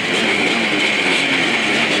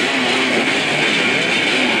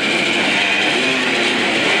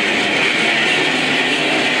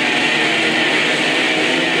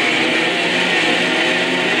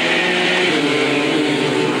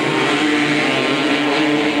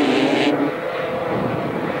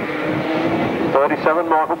 37,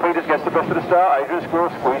 Michael Peters gets the best of the start. Adrian Squirrell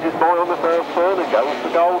squeezes by on the first turn and goes for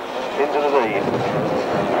gold into the lead.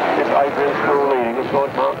 It's Adrian Squirrell leading. It's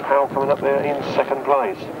like Mark Powell coming up there in second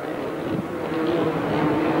place.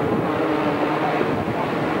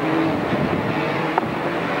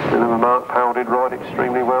 Remember, Mark Powell did ride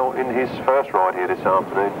extremely well in his first ride here this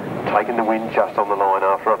afternoon, taking the win just on the line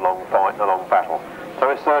after a long fight and a long battle. So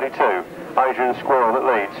it's 32. Adrian Squirrell that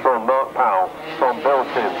leads from Mark Powell, from Bill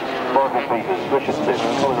Sims, Michael Peters, Richard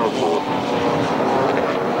Simmons, Colin Osborne.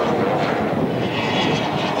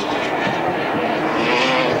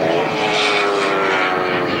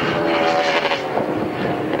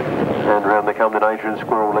 And round they come then Adrian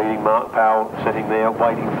Squirrell leading, Mark Powell sitting there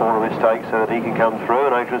waiting for a mistake so that he can come through,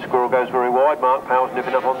 and Adrian Squirrell goes very wide. Mark Powell's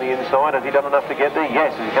nipping up on the inside. Has he done enough to get there?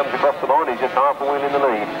 Yes, as he comes across the line he's just half a wheel in the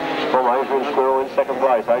lead from Adrian Squirrell in second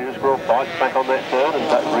place. Adrian Squirrell fights back on that turn and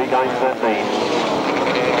regains that lead.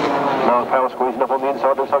 Mark Powell squeezing up on the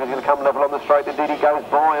inside, looks like he's going to come level on the straight. Indeed he goes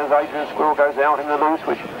by as Adrian Squirrell goes out in the loose,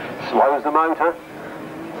 which slows the motor.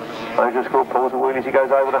 Adrian Squirrell pulls the wheel as he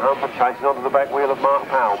goes over the hump and chases onto the back wheel of Mark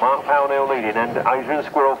Powell. Mark Powell now leading, and Adrian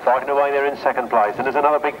Squirrell fighting away there in second place. And there's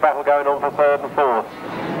another big battle going on for third and fourth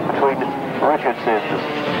between Richard Sims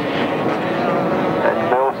and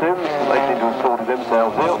Bill Sims. They seem to have sorted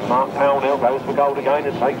themselves out. Mark Powell now goes for gold again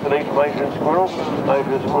and takes the lead from Adrian Squirrell.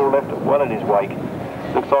 Adrian Squirrell left well in his wake.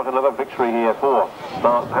 Looks like another victory here for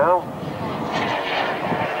Mark Powell.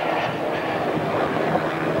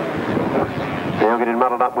 Now getting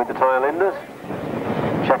muddled up with the tail enders.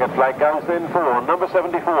 Checkered flag goes then for number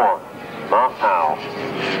 74, Mark Powell.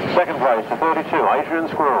 Second place to 32, Adrian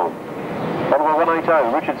Squirrell.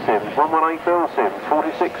 11880, Richard Sims. 118 Bill Sims.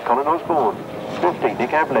 46, Colin Osborne. 50,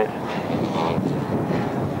 Nick Ablet.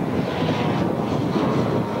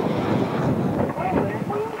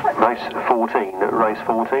 Race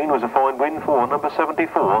 14 was a fine win for number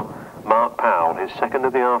 74, Mark Powell, his second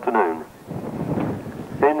of the afternoon.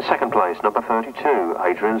 In second place, number 32,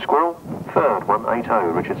 Adrian Squirrell. Third,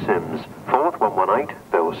 180, Richard Sims. Fourth, 118,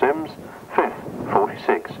 Bill Sims. Fifth,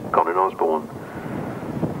 46, Colin Osborne.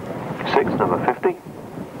 Sixth, number 50,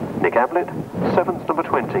 Nick Ablet. Seventh, number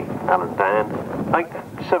 20, Alan Dan.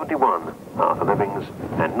 Eighth, 71, Arthur Livings.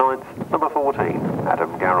 And ninth, number 14,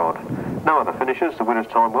 Adam Garrod. No other finishers. The winner's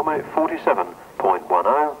time will make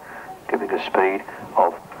 47.10, giving a speed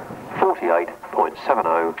of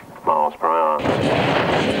 48.70 miles per hour.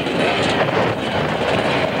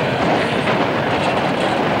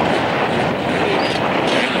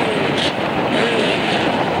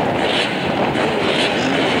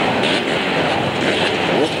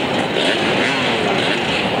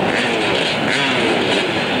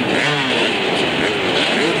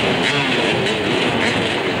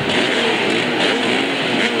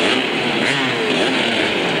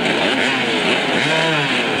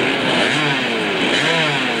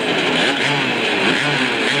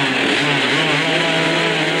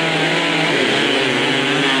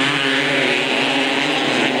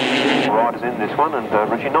 And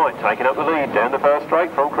Richie Knight taking up the lead down the first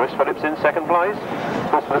straight from Chris Phillips in second place.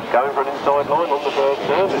 Chris Phillips going for an inside line on the first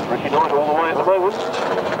turn. It's Richie Knight all the way at the moment.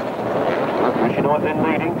 Richie Knight then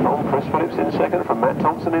leading from Chris Phillips in second, from Matt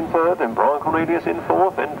Thompson in third, then Brian Cornelius in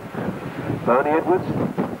fourth, and Bernie Edwards.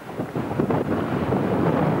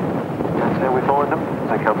 That's how we find them.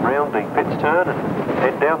 They come round the pits turn and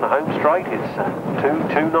head down the home straight. It's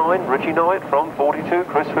 2-2-9, Richie Knight from 42.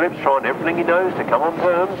 Chris Phillips trying everything he knows to come on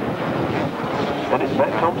terms. And it's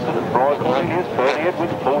Matt Thompson and Brian Cornelius, Bernie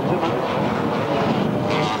Edwards, Paul Simmons,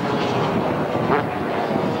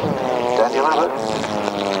 Daniel Abbott.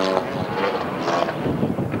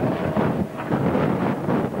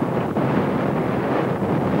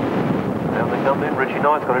 Down they come come then. Richie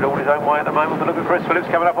Knight's got it all his own way at the moment. But look at Chris Phillips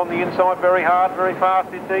coming up on the inside very hard, very fast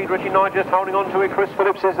indeed. Richie Knight just holding on to it. Chris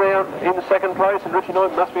Phillips is there in the second place, and Richie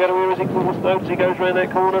Knight must be able to hear his exhaust notes as he goes round that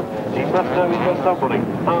corner. He must know he's got somebody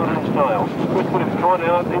hard and stale. Chris Phillips trying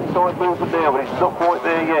out inside movement now, but he's not quite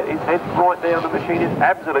there yet. His head's right down. The machine is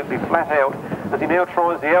absolutely flat out as he now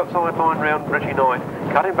tries the outside line round Richie Knight.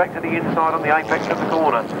 Cutting back to the inside on the apex of the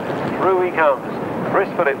corner. Through he comes. Chris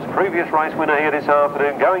Phillips, previous race winner here this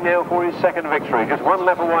afternoon, going now for his second victory. Just one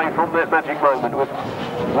lap away from that magic moment with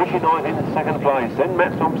Richie Knight in second place, then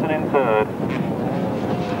Matt Thompson in third.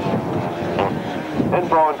 Then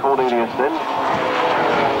Brian Cornelius, then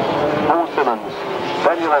Paul Simmons,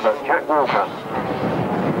 Daniel Ablet, Jack Walker,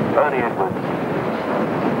 Bernie Edwards.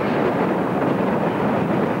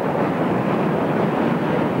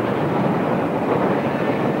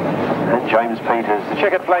 And James Peters. The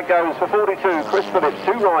checkered flag goes for 42. Chris Phillips,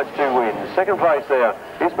 2 rides, 2 wins. Second place there.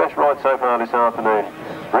 His best ride so far this afternoon.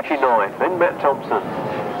 Richie Knight, then Matt Thompson,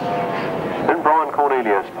 then Brian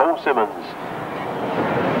Cornelius, Paul Simmons,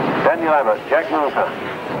 Daniel Ablet, Jack Walker,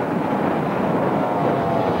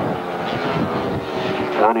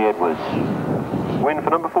 Bernie Edwards. Win for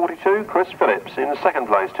number 42, Chris Phillips. In second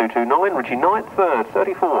place, 229. Richie Knight, third,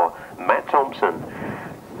 34. Matt Thompson.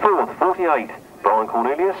 Fourth, 48. Brian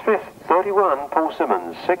Cornelius, 5th, 31, Paul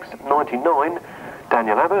Simmons, 6th, 99,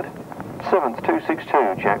 Daniel Ablet, 7th,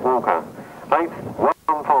 262, Jack Walker, 8th,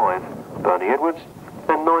 115, Bernie Edwards,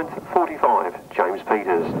 and 9th, 45, James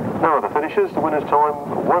Peters. No other finishers. The winner's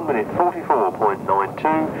time, 1 minute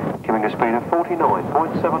 44.92, giving a speed of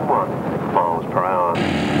 49.71 miles per hour.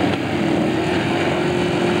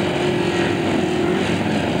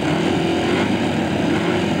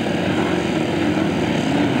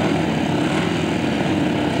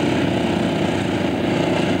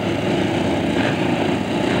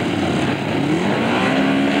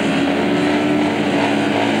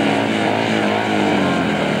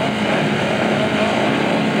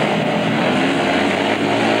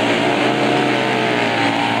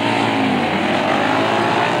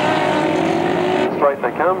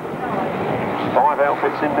 They come. 5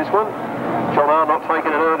 outfits in this one. John R not taking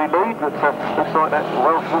an early lead, but looks like that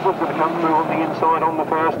Welsh Wizard's going to come through on the inside on the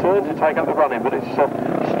first turn to take up the running, but it's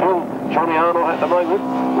still Johnny Arnold at the moment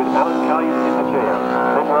with Alan Cave in the chair.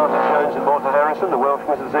 Then Martin Jones and Michael Harrison, the Welsh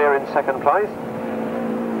Wizards there in second place.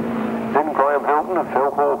 Then Graham Hilton and Phil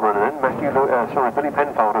Corcoran, and then Billy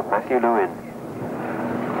Penfold and Matthew Lewin.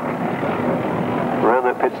 Around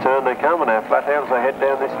that pit's turn they come, and they're flat out as they head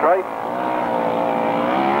down this straight.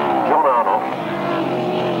 John Arnold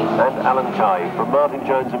and Alan Kay from Martin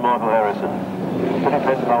Jones and Michael Harrison. Billy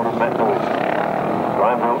Penfold and Matt Lewis.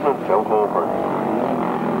 Graham Hilton and Phil Corcoran.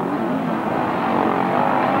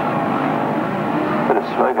 Bit of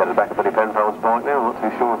smoke out of the back of Billy Penfold's bike there. I'm not too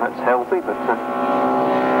sure if that's healthy, but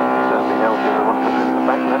certainly healthy. I want to put it in the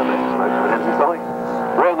back there, a bit of smoke coming out of his bike.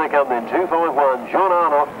 Round they come then, 251, John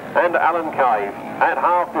Arnott and Alan Cave at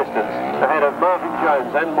half distance ahead of Martin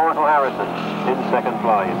Jones and Michael Harrison in second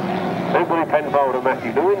place. Then Billy Penfold and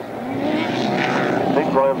Matthew Lewin,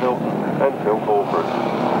 then Graham Hilton and Phil Corcoran.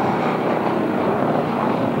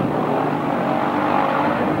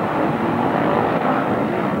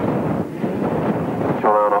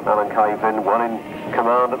 John Arnott and Alan Cave then one in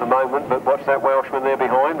command at the moment, but watch that Welshman there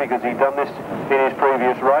behind, because he'd done this in his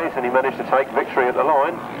previous race and he managed to take victory at the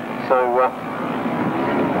line. So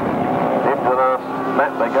into the last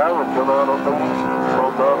lap they go, and John Arnold from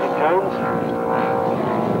Martin Jones,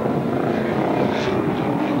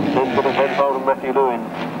 then Billy Penfold and Matthew Lewin.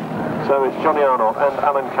 So it's Johnny Arnold and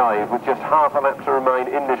Alan Cave with just half a lap to remain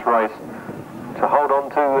in this race to hold on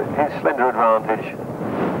to his slender advantage.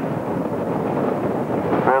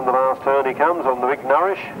 Round the last turn he comes on the big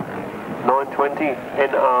Nourish 920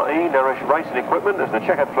 NRE, Nourish Racing Equipment, as the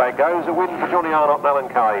checkered flag goes. A win for Johnny Arnott and Alan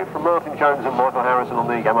Cave from Martin Jones and Michael Harrison on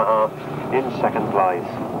the Yamaha in second place.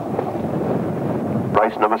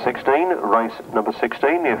 Race number 16,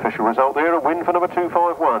 the official result there, a win for number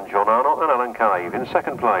 251, John Arnott and Alan Cave. In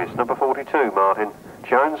second place, number 42, Martin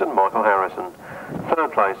Jones and Michael Harrison.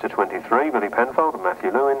 Third place to 23, Billy Penfold and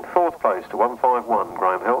Matthew Lewin. Fourth place to 151,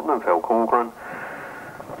 Graham Hilton and Phil Corcoran.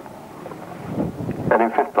 And in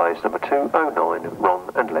fifth place, number 209, Ron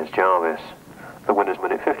and Les Jarvis. The winner's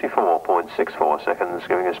minute 54.64 seconds,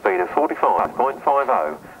 giving a speed of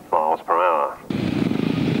 45.50 miles per hour.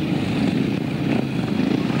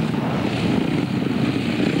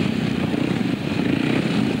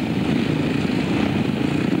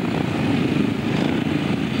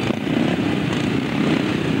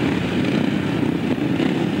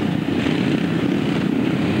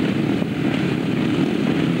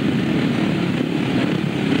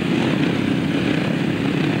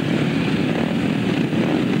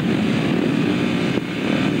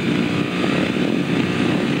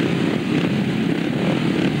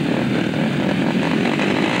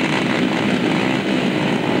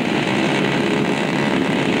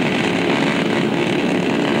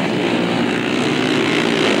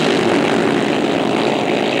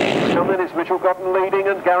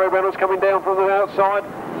 Gary Reynolds coming down from the outside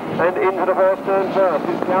and into the first turn first.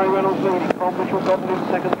 It's Gary Reynolds leading from Mitch Godden in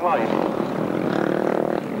second place.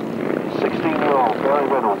 16-year-old Gary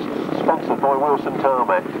Reynolds, sponsored by Wilson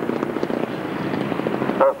Tarmac.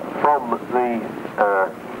 Up from the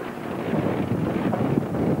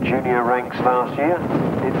junior ranks last year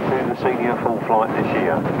into the senior full flight this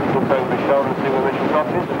year. Looks over his shoulder to see where Mitch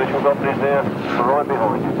Godden is, and Mitch Godden is there right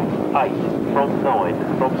behind him. 8 from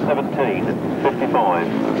 9 from 17, 55.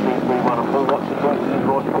 Seems to be one of Paul Watson versus his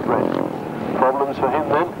right foot rest. Problems for him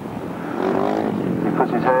then. He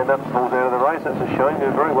puts his hand up and pulls out of the race. That's a shame.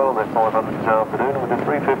 Doing very well on that 500 this afternoon, and with the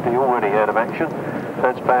 350 already out of action.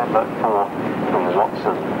 That's bad luck for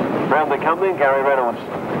Watson. Round they come then, Gary Reynolds.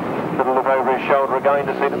 Little look over his shoulder again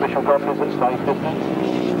to see that Mitch Godden is at safe distance.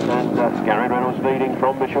 And Gary Reynolds leading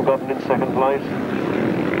from Mitch Godden in second place.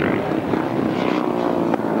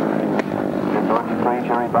 In 93,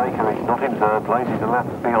 Jerry Baker is not in third place, he's a lap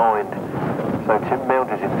behind. So Tim Mount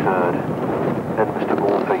is in third. And Mr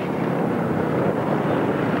Morphy.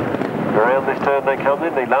 Around this turn they come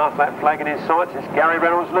in, the last lap flag in his sights is Gary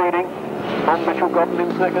Reynolds leading from Mitch Godden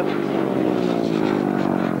in second.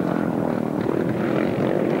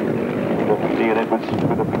 Ian Edwards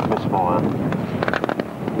with a big misfire.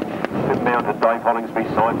 Tim Mount and Dave Hollingsby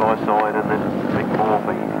side by side, and then Mick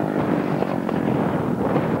Morphy.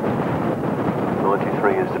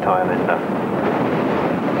 93 is the tail ender.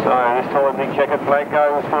 So this time the checkered flag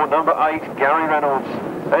goes for number 8, Gary Reynolds,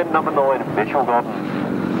 and number 9, Mitch Godden.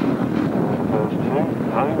 First two,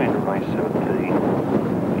 home in race 17.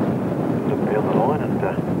 Look down the line and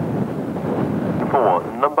for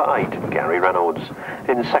number 8, Gary Reynolds.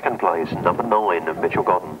 In second place, number 9, Mitch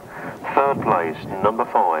Godden. Third place, number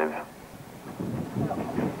 5,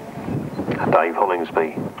 Dave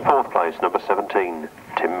Hollingsby. Fourth place, number 17,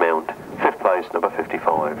 Tim Mount. Fifth place, number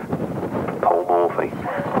 55, Paul Morphy.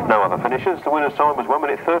 No other finishers. The winner's time was 1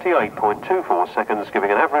 minute 38.24 seconds,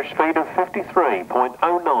 giving an average speed of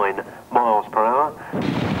 53.09 miles per hour.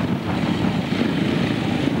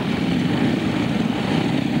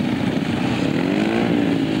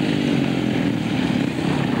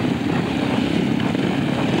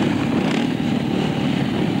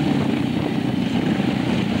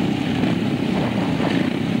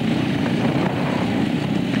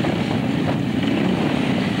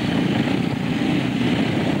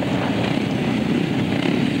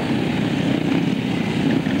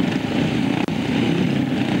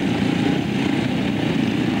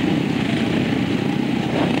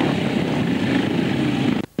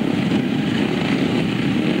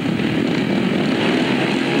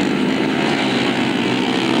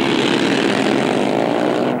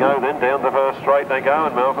 Down the first straight they go,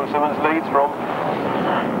 and Malcolm Simmons leads from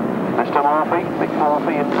Mr Morphy. Mick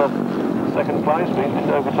Morphy into second place, being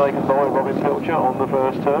overtaken by Robin Pilcher on the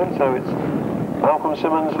first turn, so it's Malcolm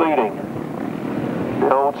Simmons leading. The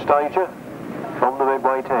old stager from the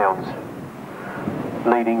Medway towns,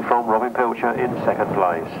 leading from Robin Pilcher in second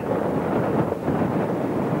place.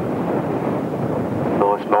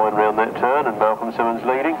 Nice line round that turn, and Malcolm Simmons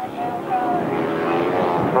leading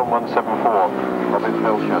from 174, Robin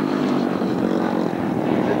Pilcher.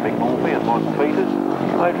 Then Mick Morphy and Michael Peters,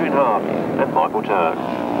 Adrian Harden and Michael Turk.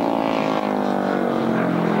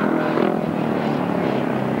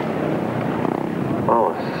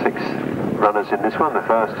 Oh, 6 runners in this one. The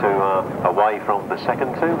first 2 are away from the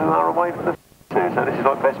second 2, who are away from the first 2. So this is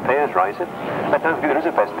like best pairs racing. And don't forget there is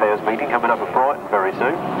a best pairs meeting coming up at Brighton very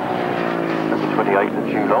soon. That's the 28th of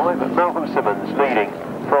July. But Malcolm Simmons leading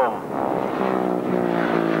from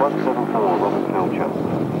 174, Robin Pilcher.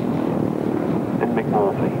 Then Mick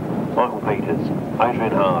Morphy, Michael Peters,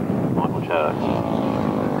 Adrian Hart, Michael Turk.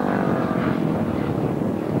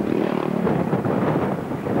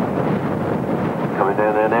 Coming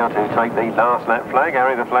down there now to take the last lap flag.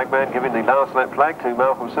 Harry the flagman giving the last lap flag to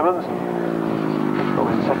Malcolm Simmons. From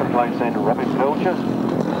in second place then Robin Pilcher,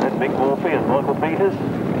 and Mick Morphy and Michael Peters.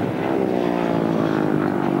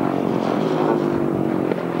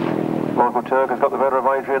 Michael Turk has got the better of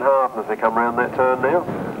Adrian Harden as they come round that turn now,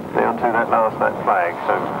 down to that last lap flag.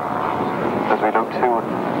 So as we look to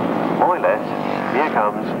my left, here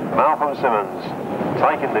comes Malcolm Simmons,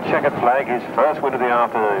 taking the checkered flag, his first win of the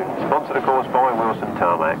afternoon, sponsored of course by Wilson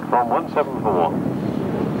Tarmac, from 174,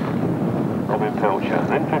 Robin Pilcher,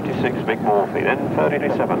 then 56, Mick Morphy, then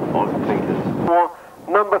 37, Michael Peters. For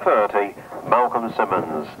number 30, Malcolm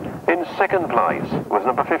Simmons. In second place was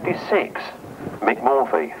number 56, Mick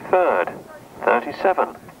Morphy. Third,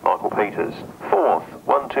 37, Michael Peters. Fourth,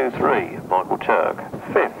 1, 2, 3, Michael Turk.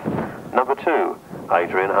 Fifth, number 2,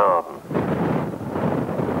 Adrian Harden.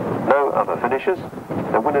 No other finishers.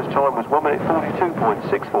 The winner's time was 1 minute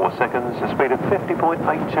 42.64 seconds, a speed of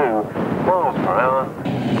 50.82 miles per hour.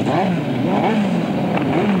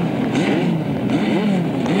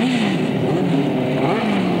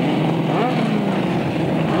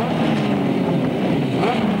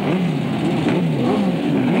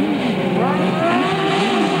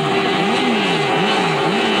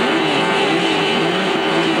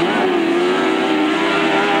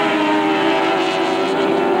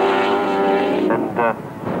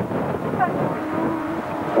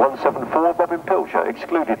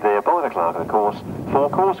 Excluded there by the clerk of the course for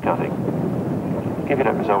course cutting. Give you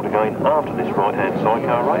that result again after this right-hand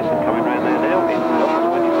sidecar race, and coming round there now in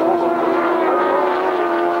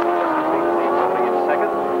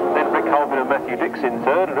second. Then Rick Colvin and Matthew Dix in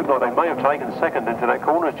third. It looked like they may have taken second into that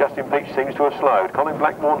corner as Justin Peach seems to have slowed. Colin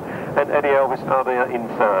Blackmore and Eddie Elvis are there in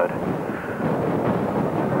third.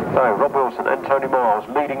 So Rob Wilson and Tony Miles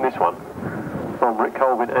leading this one from Rick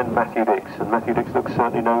Colvin and Matthew Dix, and Matthew Dix looks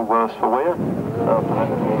certainly no worse for wear. After that,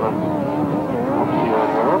 obviously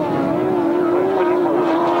earlier on. 24.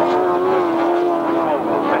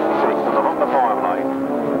 Matthew Dix on the Honda 5 lane.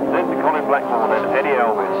 Then to Colin Blackmore and Eddie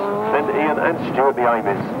Elvis. Then to Ian and Stuart the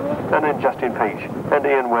Amis. And then Justin Peach and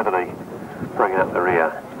Ian Weatherly bringing up the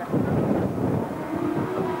rear.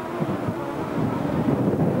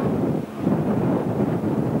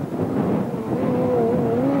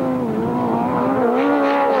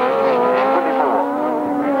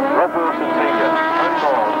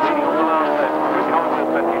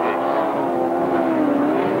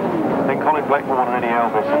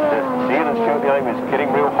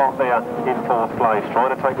 In fourth place,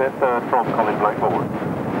 trying to take their third from Colin Blackmore.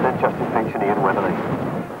 Then Justin Peach and Ian Weatherly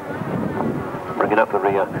bringing up the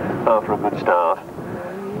rear after a good start.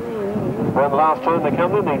 Well, the last time they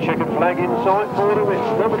come in, the checkered flag inside for them.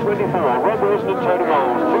 It's number 24, Rob Wilson and Tony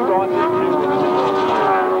Miles. 2 guys in 2 winners.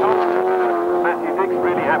 Matthew Dix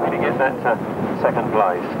really happy to get that second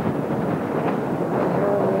place.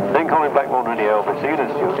 Then Colin Blackmore and Eddie Elvis, Ian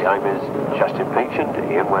and Stuart the Amis, Justin Peach and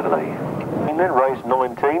Ian Weatherly. And then race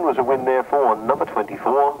 19 was a win there for number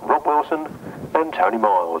 24, Rob Wilson and Tony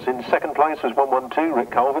Miles. In second place was 112,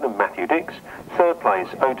 Rick Colvin and Matthew Dix. Third place,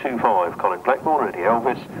 025, Colin Blackmore and Eddie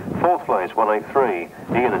Elvis. Fourth place, 103,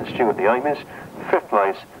 Ian and Stuart the Amis. Fifth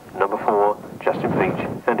place, number 4, Justin Peach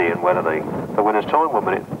and Ian Weatherly. The winner's time, 1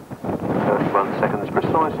 minute 31 seconds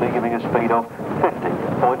precisely, giving a speed of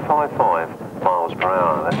 50.55 miles per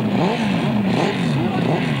hour.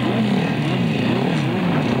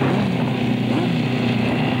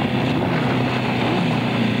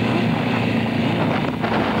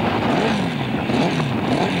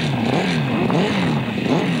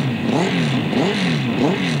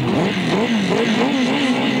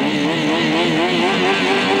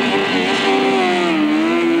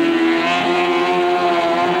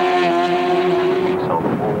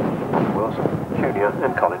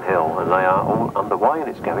 And Colin Hill, and they are all underway, and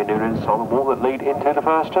it's Gary Noonan and Simon Wall that lead into the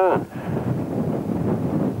first turn.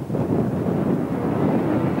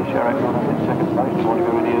 The Sherrick runners in second place, trying to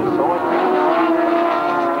go in the inside.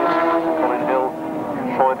 Colin Hill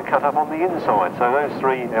trying to cut up on the inside, so those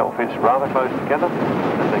three outfits rather close together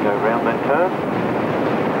as they go round that turn.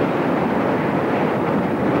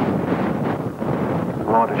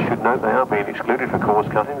 Riders should note they are being excluded for course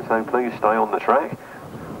cutting, so please stay on the track.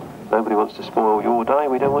 Nobody wants to spoil your day,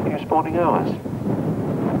 we don't want you spoiling ours.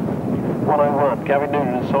 101, Gary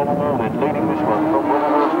Noonan and Simon Wallin leading this one from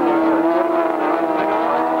Wilson Jr.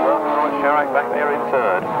 Sherrick back there in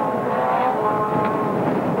third.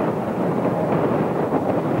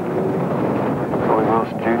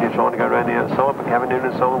 Wilson Jr. trying to go around the outside, but Gary Noonan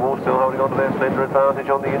and Simon Wall still holding on to their slender advantage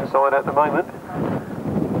on the inside at the moment.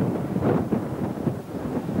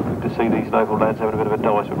 See these local lads having a bit of a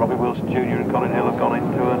dice, but Robbie Wilson Jr. and Colin Hill have gone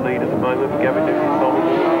into a lead at the moment. Gavin Newton and Simon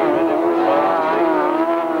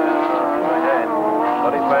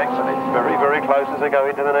got it back, and it's very, very close as they go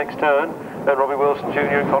into the next turn. And Robbie Wilson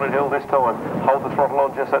Jr. and Colin Hill this time hold the throttle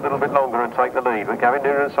on just that little bit longer and take the lead. But Gavin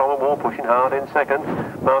Newton and Simon Wall pushing hard in second.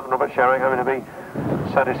 Mark and Robert Sherrick having to be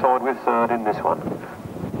satisfied with third in this one.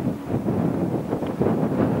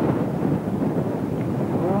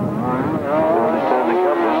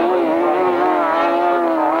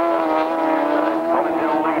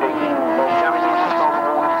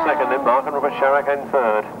 Sherrick in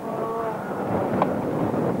third.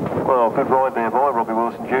 Well, good ride there by Robbie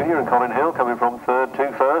Wilson Jr. and Colin Hill coming from third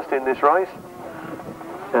to first in this race.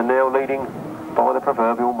 And now leading by the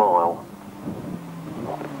proverbial mile.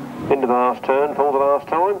 Into the last turn for the last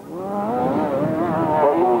time.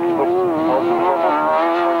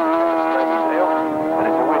 And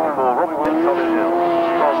it's a win for Robbie Wilson, Colin Hill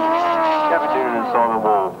from Gavin Newton and Simon Wall.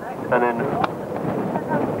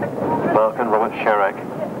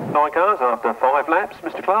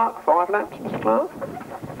 Mr. Clark, 5 laps, Mr. Clark.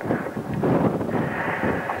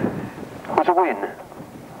 Was a win.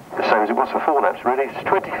 The same as it was for 4 laps, really. It's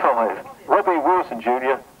 25. Robbie Wilson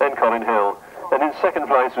Jr. and Colin Hill. And in second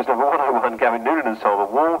place was number 101, Gavin Noonan and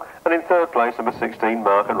Simon Wall. And in third place, number 16,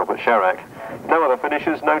 Mark and Robert Sharak. No other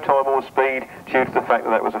finishers, no time or speed, due to the fact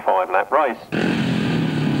that was a 5-lap race.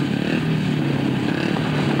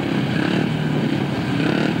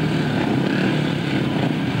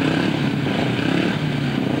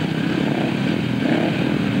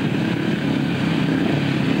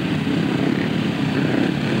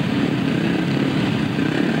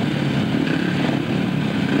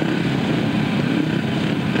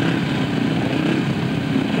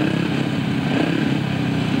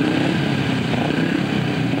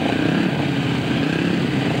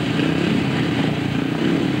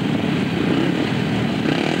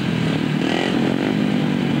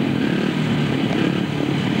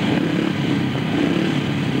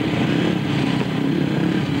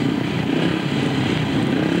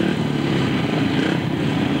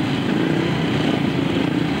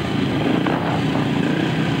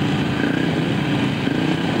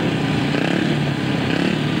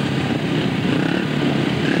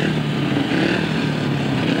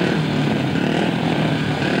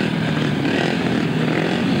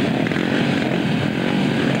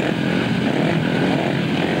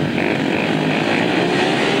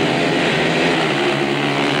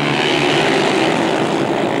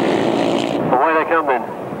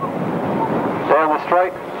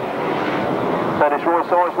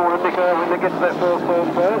 Sizmore and Nick Irwin that gets to that first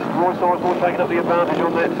turn first. Roy Sizmore taking up the advantage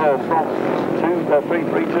on that turn from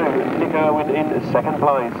 3-3-2. Nick Irwin in second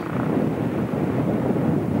place.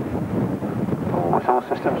 It's all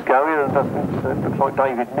systems going, and it looks like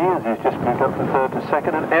David Mears has just moved up from third to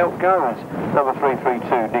second, and out goes number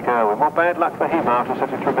 3-3-2, Nick Irwin. Well, bad luck for him after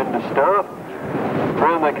such a tremendous start.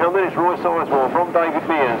 Round they come then, it's Roy Sizmore from David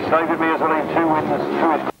Mears. David Mears will leave 2 wins to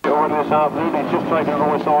his already this afternoon. He's just taken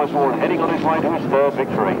Roy Sizmore and heading on his way to his third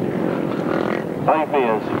victory. Dave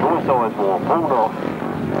Mears, Roy Sizmore, Paul Knott,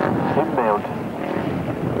 Tim Mount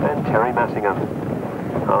and Teri Massingham.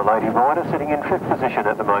 Our lady rider sitting in 5th position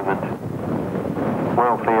at the moment.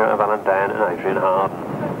 Well clear of Alan Dan and Adrian Harden.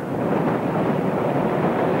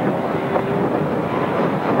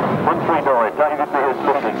 139, David Mears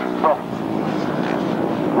leading.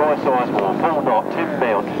 Roy Sizemore, Paul Knott, Tim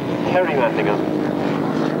Mount, Teri Massingham,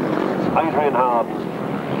 Adrian Harden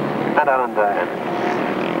and Alan Dan.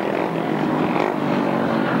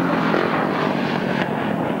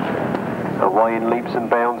 Away in leaps and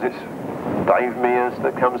bounds, it's Dave Mears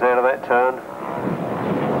that comes out of that turn.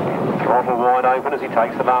 Throttle wide open as he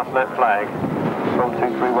takes the last lap flag. From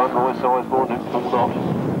 2-3-1, Roy Sizemore and Paul Knott.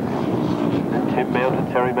 And Tim Mount and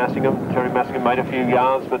Teri Massingham. Teri Massingham made a few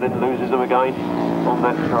yards but then loses them again on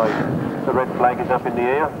that straight. The red flag is up in the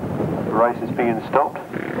air. The race is being stopped.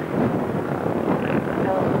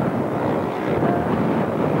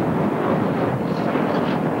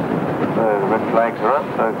 So the red flags are up,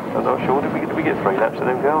 so I'm not sure. Did we get 3 laps of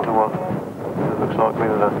them girls or what? It looks like we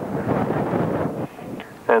were.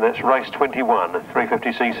 And that's race 21,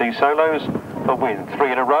 350cc solos. A win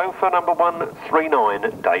 3 in a row for number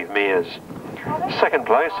 139, Dave Mears. Second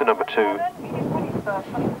place to number 2.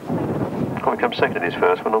 Can't come second in his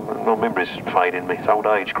first one. My memory's fading me. It's old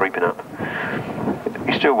age creeping up.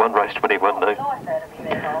 He still won race 21 though.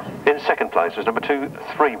 In second place was number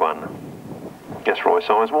 231. Yes, Roy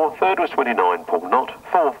Sizemore. Third was 29, Paul Knott.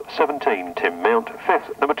 Fourth, 17, Tim Mount. Fifth,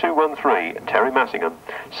 number 213, Teri Massingham.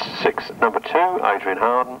 Sixth, number 2, Adrian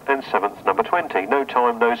Harden. And seventh, number 20. No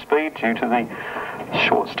time, no speed due to the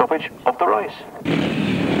short stoppage of the race.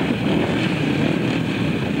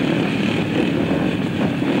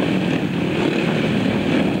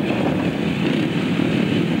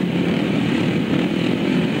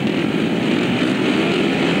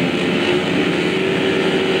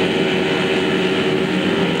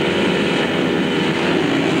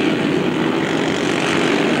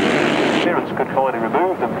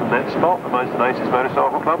 Spot, the Maidstone Aces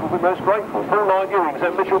Motorcycle Club will be most grateful. Full 9 Ewings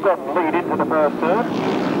and Mitch Godden lead into the first turn.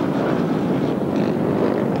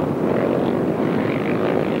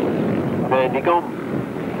 Andy Gomm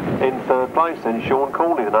in third place, then Sean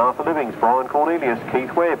Cawley and Arthur Livings, Brian Cornelius,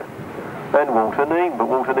 Keith Webb and Walter Neame, but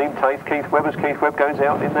Walter Neame takes Keith Webb as Keith Webb goes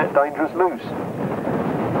out in that dangerous loose.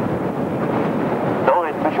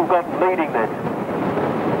 9, Mitch Godden leading then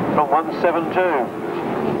from 172.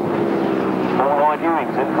 4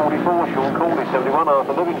 Ewings in 44, Sean Cawley 71,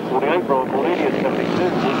 Arthur Livings 48, Brian Cornelius 72,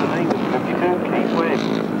 Walter Neame 52, Keith Webb.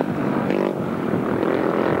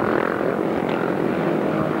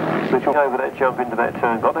 Mitchell over that jump into that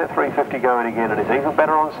turn, got that 350 going again, and it's even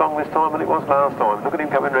better on song this time than it was last time. Look at him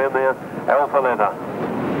coming round there, Alpha Leather.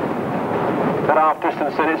 At half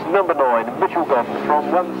distance then it's number 9, Mitchell Godden from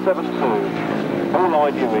 172.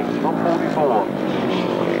 All-line Ewings from 44.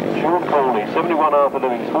 Sean Cawley, 71 Arthur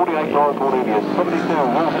Livings, 48 Brian Cornelius, 72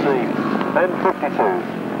 Walter Neave, and 52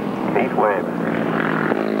 Keith Webb.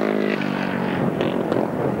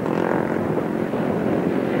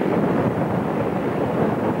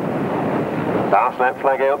 Last lap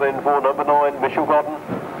flag out then for number 9, Mitchell Godden.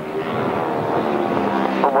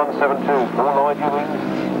 From 172, All-line Ewings,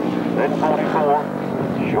 then 44,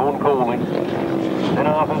 Sean Cawley, then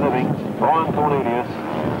Arthur Livings, Brian Cornelius,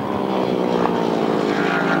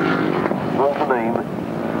 Walter Neave,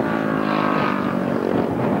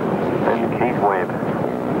 and Keith Webb.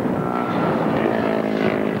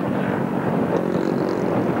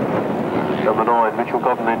 Number 9, Mitchell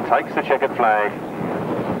Godden then takes the checkered flag.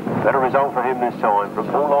 Better result for him this time.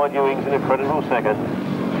 From All-line Ewings in a credible second.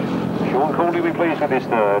 Sean Cawley will be pleased with his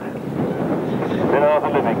third. Then Arthur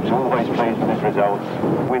Livings, always pleased with his results.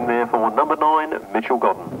 Win there for number 9, Mitchell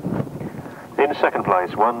Godden. In second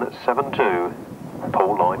place, 172,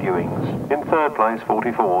 All-line Ewings. In third place,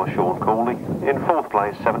 44, Sean Cawley. In fourth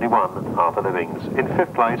place, 71, Arthur Livings. In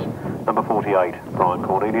fifth place, number 48, Brian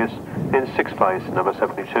Cornelius. In sixth place, number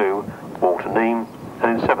 72, Walter Neame.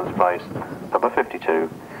 And in seventh place, number 52,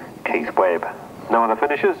 Keith Webb. No other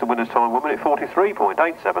finishers. The winner's time 1 minute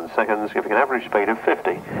 43.87 seconds, giving an average speed of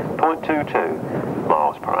 50.22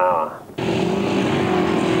 miles per hour.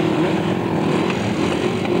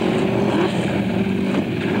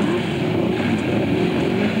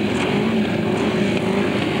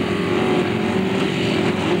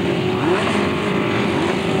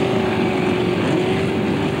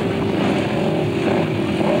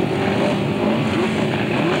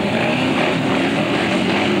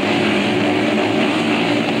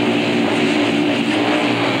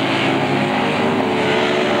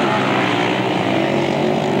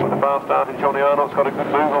 Got a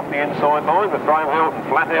good move off the inside line, but Graham Hilton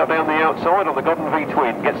flat out down the outside on the Godden V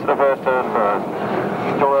twin, gets to the first turn first.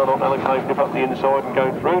 John Arnott and Alan Cave nip up the inside and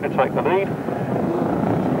go through to take the lead.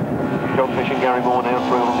 John Fish and Gary Moore now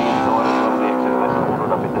through on the inside as well, the exit less corner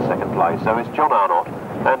and up into second place. So it's John Arnott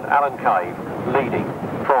and Alan Cave leading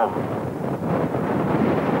from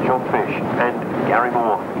John Fish and Gary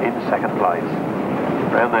Moore in second place.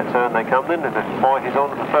 Round that turn they come then, and the fight is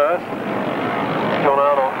on for first. John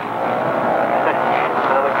Arnott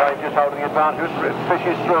just holding the advantage. Fish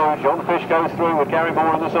is through. John Fish goes through with Gary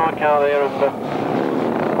Moore in the sidecar there and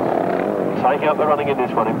taking up the running in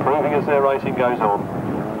this one, improving as their racing goes on.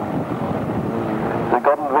 The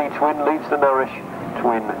Godden V twin leads the Nourish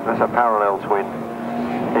twin. That's a parallel twin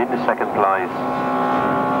in second place.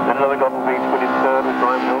 Then another Godden V twin in third with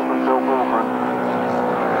Graham Hilton and Phil Corcoran.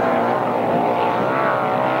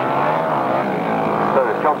 So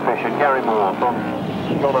it's John Fish and Gary Moore from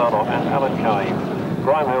John Arnott and Alan Cave.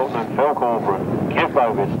 Graham Hilton and Phil Corcoran, Kev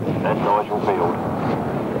Bovis and Nigel Field.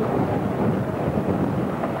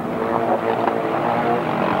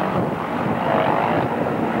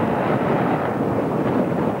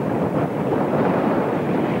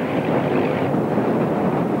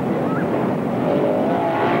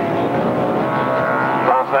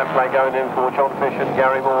 Last lap play going in for John Fish and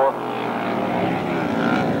Gary Moore.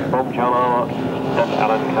 From John Arnott and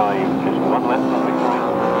Alan Cave. Just one lap for victory.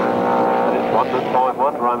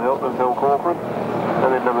 1.51, Graham Hilton and Phil Corcoran,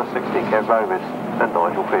 and then number 60, Kev Bovis and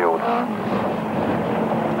Nigel Field.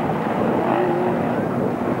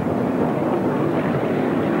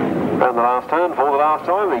 Round the last turn, for the last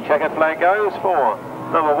time, the checkered flag goes for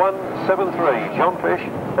number 173, John Fish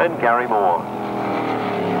and Gary Moore.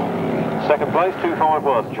 Second place,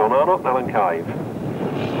 251, John Arnott and Alan Cave.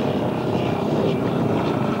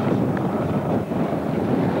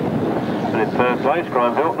 And in third place,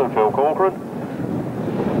 Graham Hilton and Phil Corcoran.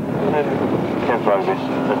 And then Kev Bovis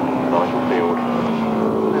and Nigel Field.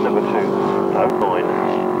 And then number 209,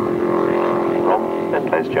 Ron and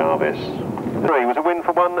Les Jarvis. 3 was a win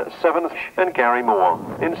for 1/7 and Gary Moore.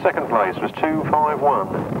 In second place was 251,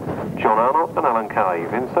 John Arnott and Alan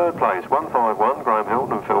Cave. In third place, 151, Graham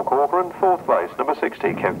Hilton and Phil Corcoran. Fourth place, number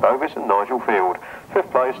 60, Kev Bovis and Nigel Field. Fifth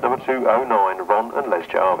place, number 209, Ron and Les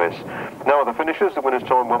Jarvis. No other finishers. The winner's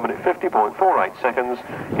time 1 minute 50.48 seconds,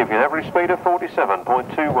 giving an average speed of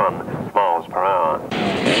 47.21 miles per hour.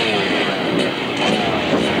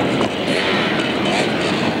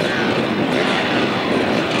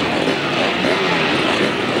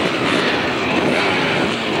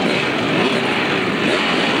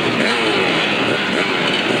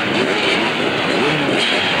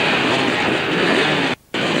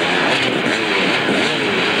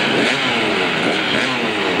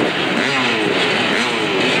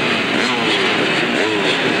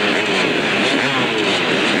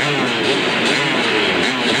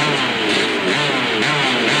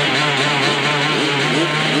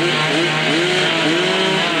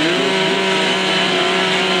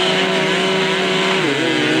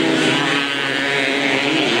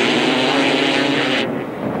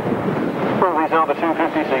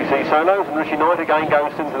 250cc solos, and Richie Knight again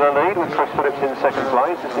goes into the lead with Chris Phillips in second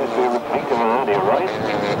place. This seems to be a repeat of an earlier race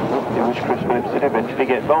in which Chris Phillips did eventually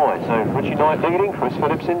get by. So Richie Knight leading, Chris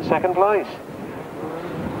Phillips in second place.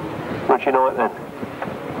 Richie Knight then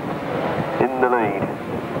in the lead.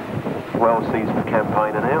 Well seasoned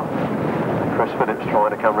campaigner now. Chris Phillips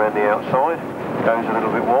trying to come round the outside. Goes a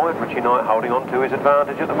little bit wide. Richie Knight holding on to his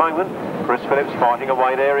advantage at the moment. Chris Phillips fighting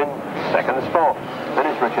away there in second spot. Then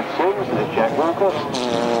it's Richard Sims, and it's Jack Walker.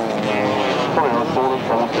 Coming on forward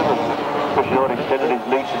from Simmons. Richie Knight extended his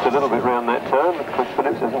lead just a little bit round that turn, but Chris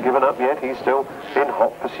Phillips hasn't given up yet. He's still in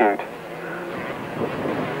hot pursuit.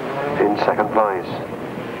 In second place.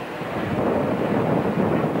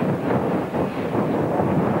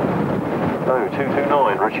 So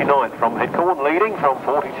 229, Richie Knight from Headcorn leading from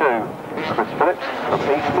 42. Chris Phillips from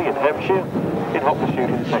Eastleigh in Hampshire in hot pursuit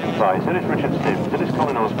in second place. Then it's Richard Sims, then it's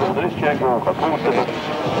Colin Osborne, then it's Jack Walker, Paul Simmons,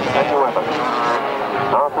 Daniel Ablet,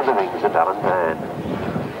 Arthur Livings and Alan Dan.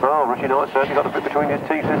 Oh, Richie Knight certainly got a bit between his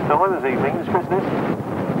teeth this time as he means business.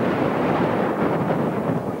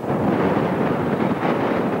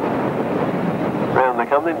 Round they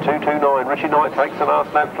come then, 229. Richie Knight takes the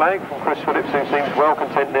last lap flag from Chris Phillips, who seems well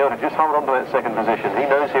content now to just hold on to that second position. He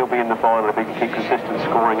knows he'll be in the final if he can keep consistent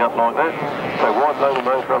scoring up like that. So why blow the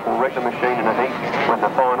motor up or wreck the machine in a heat when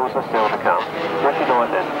the finals are still to come? Richie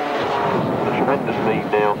Knight then. A tremendous lead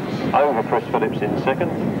now over Chris Phillips in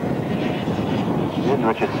second. Then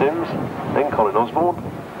Richard Sims, then Colin Osborne.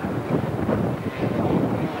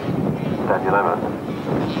 Daniel Ablet.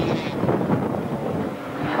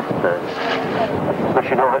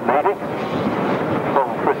 Richie Knight leading from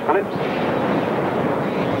Chris Phillips.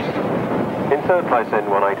 In third place then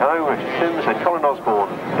 180, Richard Sims and Colin Osborne,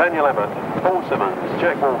 Daniel Ablet, Paul Simmons,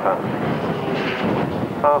 Jack Walker,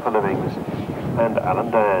 Arthur Livings and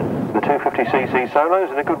Alan Dan. The 250cc solos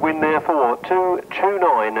and a good win there for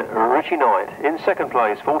 229 Richie Knight. In second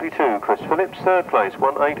place 42 Chris Phillips, third place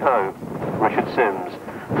 180 Richard Sims,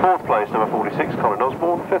 fourth place number 46 Colin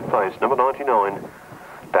Osborne, fifth place number 99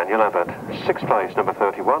 Daniel Ablet, sixth place number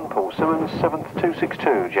 31 Paul Simmons, seventh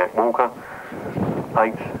 262 Jack Walker,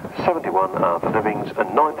 eighth 71 Arthur Livings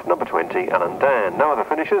and ninth number 20 Alan Dan. No other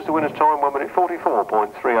finishers. The winner's time 1 minute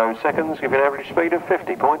 44.30 seconds, giving an average speed of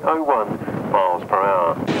 50.01 miles per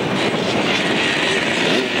hour.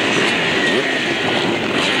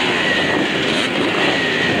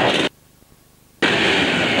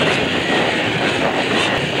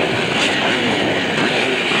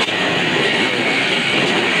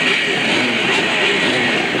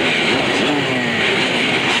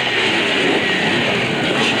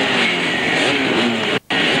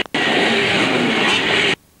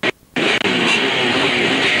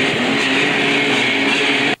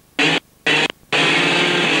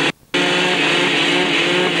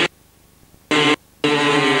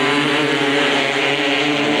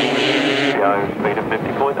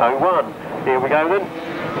 Here we go then.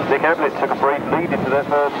 Nick Ablet took a brief lead into that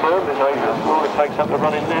third turn. This Adrian Squirrell takes up the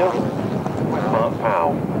running now with Mark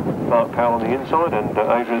Powell. Mark Powell on the inside and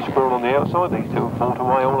Adrian Squirrell on the outside. These two have fought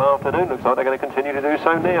away all afternoon. Looks like they're going to continue to do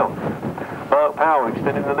so now. Mark Powell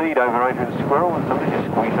extending the lead over Adrian Squirrell, and somebody just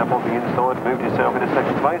squeezed up on the inside, moved himself into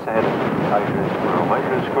second place ahead of Adrian Squirrell.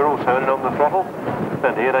 Adrian Squirrell turning on the throttle,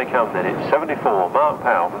 and here they come then. It's 74, Mark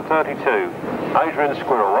Powell from 32, Adrian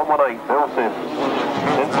Squirrell, 118, Bill Sims,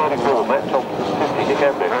 then 34, Matt Thompson, 50, Nick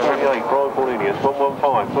Ablet, 38, Brian Cornelius,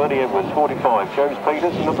 115, Bernie Edwards, 45, James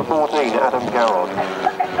Peters, and number 14, Adam Garrod.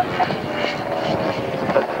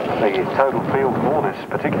 The total field for this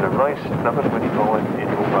particular race, number 25 in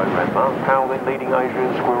your programme. Mark Powell then leading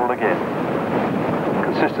Adrian Squirrell again.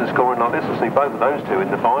 Consistent scoring like this, we'll see both of those two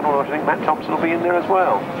in the final. I think Matt Thompson will be in there as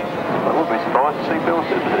well. I wouldn't be surprised to see Bill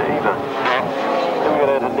Simmons in it either. Then we go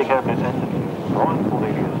down to Nick Ablet and Brian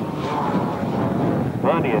Cornelius,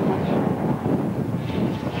 Bernie Edwards,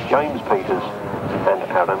 James Peters and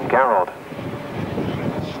Adam Garrod.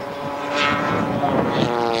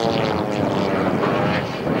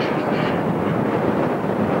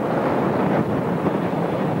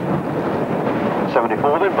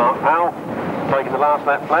 Then Mark Powell taking the last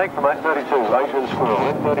lap flag from 832, Adrian Squirrell,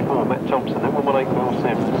 then 34, Matt Thompson, then 118, Bill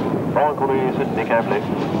Sims, Brian Cornelius and Nick Ablet.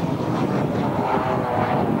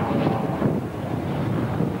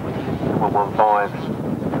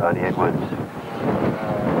 115, Bernie Edwards.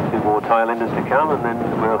 Two more tail enders to come and then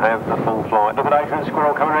we'll have the full flight. Look at Adrian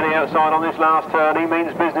Squirrell coming around the outside on this last turn. He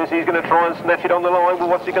means business. He's going to try and snatch it on the line, but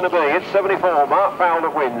what's it going to be? It's 74, Mark Powell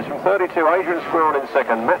that wins. From 32, Adrian Squirrell in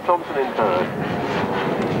second, Matt Thompson in third.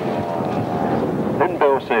 Then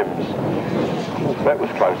Bill Sims. That was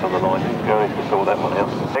close on the line. Gary saw that one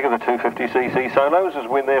out. Think of the 250cc solos as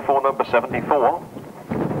win there for number 74.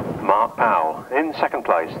 Mark Powell. In second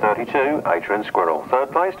place, 32, Adrian Squirrell. Third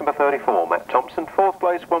place, number 34, Matt Thompson. Fourth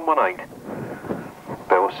place, 118.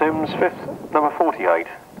 Bill Sims, fifth, number 48.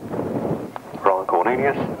 Brian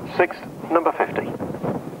Cornilius, sixth, number 50.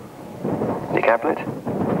 Nick Ablet,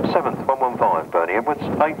 seventh, 115, Bernie Edwards.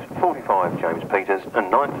 Eighth, 45, James Peters. And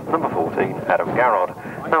ninth, number 14, Adam Garrod.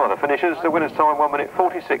 No other finishers. The winner's time, 1 minute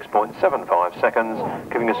 46.75 seconds,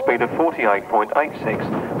 giving a speed of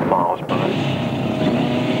 48.86 miles per hour.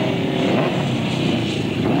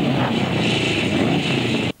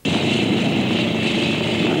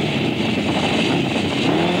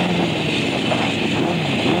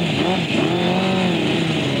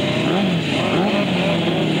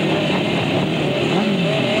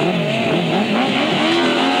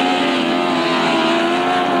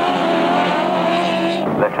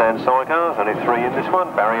 Left-hand sidecars, only 3 in this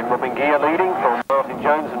one. Barry and Robin Gear leading from Martin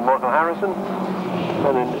Jones and Michael Harrison.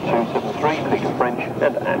 And then 273, Peter French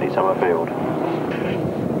and Andy Summerfield.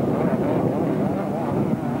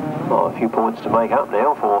 Well, a few points to make up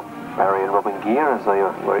now for Barry and Robin Gear as they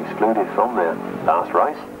were excluded from their last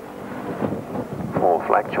race for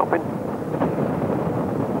flag chopping.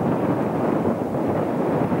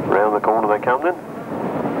 Round the corner they come then.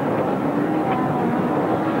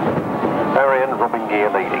 Barry and Robin Gear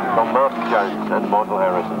leading from Martin Jones and Michael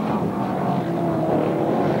Harrison.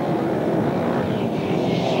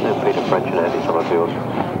 And Peter French and Andy Summerfield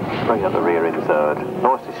bring up the rear in third.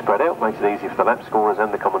 Nicely spread out, makes it easy for the lap scorers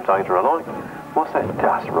and the commentator alike. What's that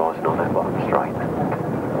dust rising on that bottom straight?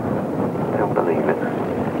 Don't believe it.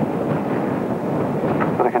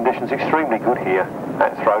 But the conditions extremely good here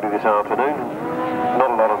at Throwley this afternoon. Not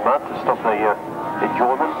a lot of mud to stop the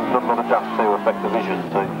enjoyment, not a lot of dust to affect the vision.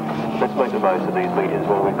 So let's make the most of these meetings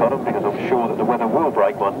while we've got them, because I'm sure that the weather will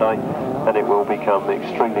break one day and it will become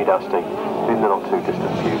extremely dusty in the not too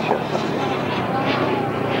distant future.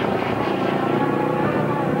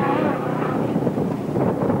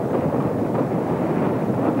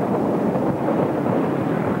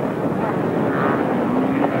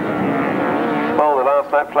 Well, the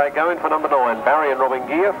last lap flag going for number 9, Barry and Robin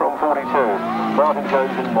Gear from 42, Martin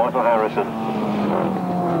Jones and Michael Harrison.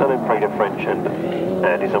 And then Peter French and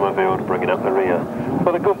Andy Summerfield bringing up the rear.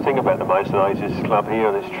 Well, the good thing about the Maidstone Aces Club here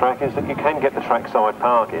on this track is that you can get the trackside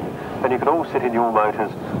parking, and you can all sit in your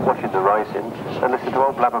motors watching the racing and listen to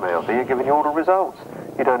old Blabbermouth here giving you all the results.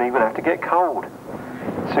 You don't even have to get cold.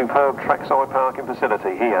 Superb trackside parking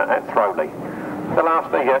facility here at Throwley. The last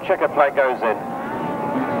checkered flag goes in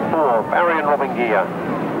for Barry and Robin Gear.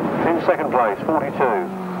 In second place, 42,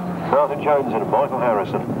 Martin Jones and Michael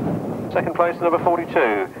Harrison. Second place, number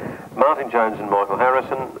 42, Martin Jones and Michael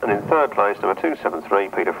Harrison. And in third place, number 273,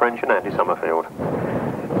 Peter French and Andy Summerfield.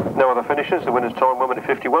 No other finishers. The winner's time, 1 minute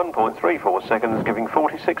 51.34 seconds, giving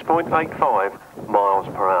 46.85 miles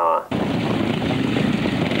per hour.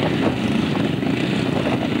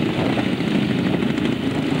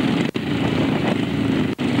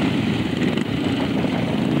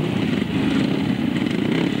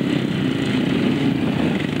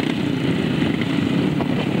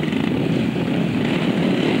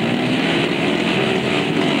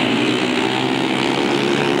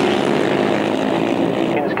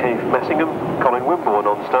 Massingham, Colin Wimborne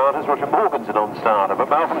on starters, Roger Morgan's a non-starter, but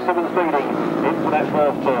Malcolm Simmons leading into that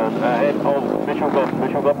first turn ahead of Mitch Godden.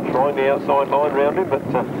 Mitch Godden trying the outside line round him, but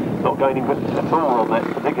not gaining width at all on that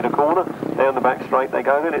particular corner. Down the back straight they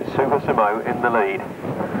go then, it's Super Simo in the lead.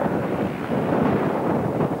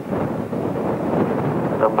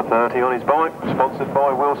 Number 30 on his bike, sponsored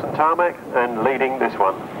by Wilson Tarmac, and leading this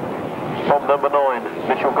one. From number 9,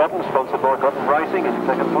 Mitch Godden, sponsored by Godden Racing in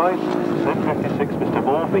second place. Then 56, Mr.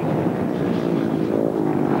 Morphy.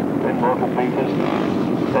 Then Michael Peters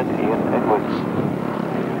and Ian Edwards.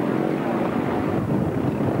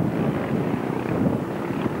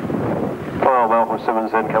 Well, Malcolm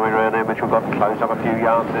Simmons then coming around there. Mitchell Godden closed up a few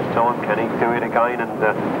yards this time. Can he do it again and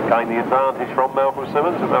gain the advantage from Malcolm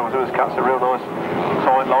Simmons? And Malcolm Simmons cuts a real nice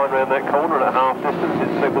tight line around that corner at half distance.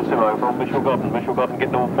 It's Super Simo from Mitchell Godden. Mitchell Godden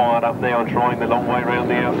getting all fired up now and trying the long way round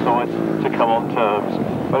the outside to come on terms.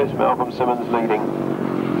 But it's Malcolm Simmons leading.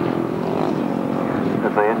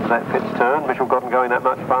 As they enter that pits turn, Mitchell Godden going that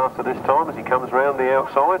much faster this time as he comes round the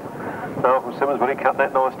outside. Malcolm Simmons, will he cut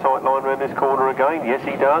that nice tight line around this corner again? Yes,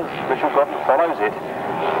 he does. Mitchell Godden follows it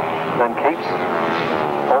and keeps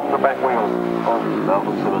on the back wheel of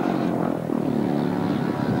Malcolm Simmons.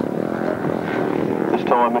 This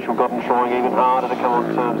time Mitchell Godden trying even harder to come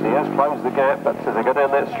on terms. He has closed the gap, but as they go down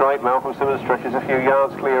that straight, Malcolm Simmons stretches a few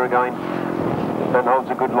yards clear again and holds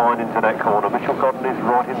a good line into that corner. Mitchell Godden is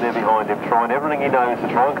right in there behind him, trying everything he knows to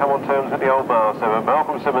try and come on terms with the old master. But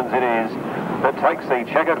Malcolm Simmons it is, that takes the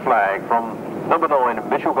checkered flag from number 9,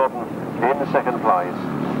 Mitch Godden, in second place.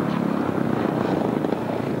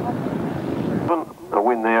 A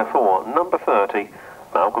win there for number 30,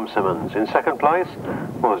 Malcolm Simmons. In second place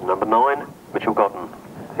was number 9, Mitch Godden.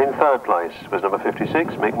 In third place was number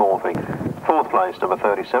 56, Mick Morphy. Fourth place, number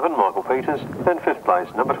 37, Michael Peters. Then fifth place,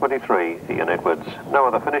 number 23, Ian Edwards. No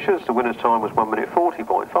other finishers. The winner's time was 1 minute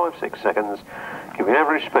 40.56 seconds, giving an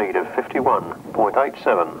average speed of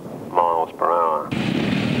 51.87 miles per hour.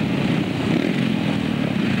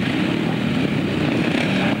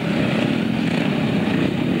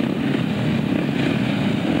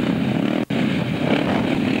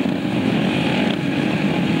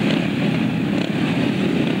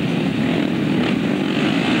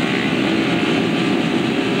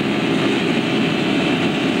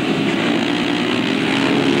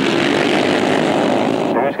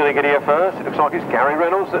 Get here first. It looks like it's Gary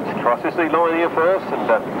Reynolds that's crosses the line here first, and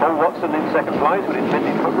Paul Watson in second place with his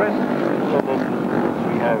mending footrest, and then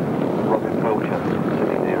we have Robin Pilcher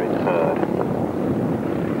sitting there in third.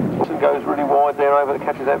 Watson goes really wide there over,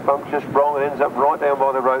 catches that bump just wrong and ends up right down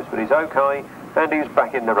by the ropes, but he's okay and he's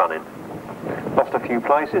back in the running. Lost a few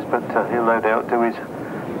places, but he'll no doubt do his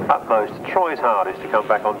utmost, try his hardest to come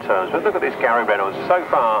back on terms. But look at this Gary Reynolds, so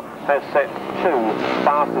far has set 2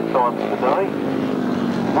 fastest times of the day.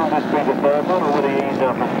 Will this be the third one, or will he ease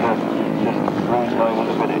up and just cruise home at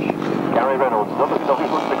the finish? Gary Reynolds, not looking like he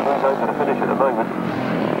wants to cruise home to the finish at the moment.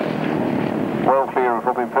 Well clear of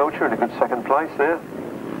Robin Pilcher in a good second place there.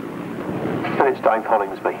 And it's Dave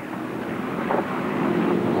Hollingsby.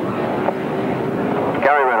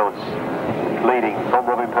 Gary Reynolds leading from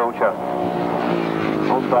Robin Pilcher.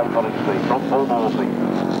 From Dave Hollingsby, from Paul Morphy.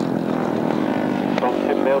 From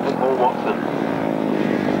Tim Mills and Paul Watson.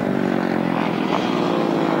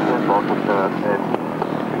 Michael Sturt and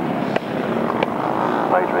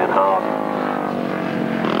Adrian Hart.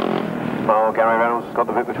 Oh, Gary Reynolds has got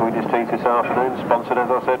the bit between his teeth this afternoon, sponsored, as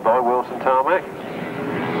I said, by Wilson Tarmac.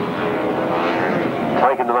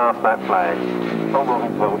 Taking the last lap flag from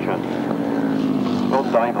Robin Pilcher,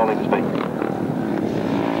 from Dave Hollingsby,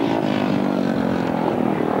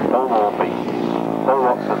 Paul Morphy, Paul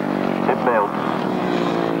Watson, Tim Mount,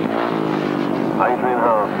 Adrian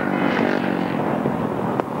Hart,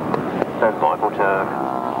 and Michael Turk.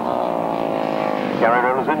 Gary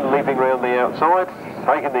Reynolds in, leaping round the outside,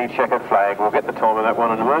 taking the checkered flag. We'll get the time of that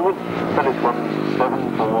one in a moment. And it's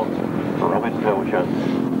 1:74 for Robin Pilcher.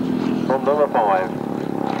 From number 5,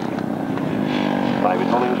 David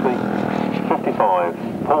Hollingsby, 55,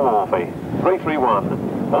 Paul Morphy, 331,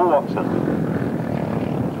 Paul Watson.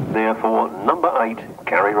 Therefore, number 8,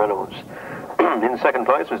 Gary Reynolds. In second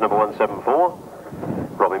place was number 174,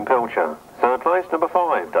 Robin Pilcher. Third place, number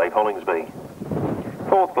 5, Dave Hollingsby.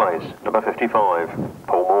 Fourth place, number 55,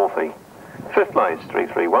 Paul Morphy. Fifth place,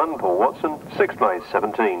 331, Paul Watson. Sixth place,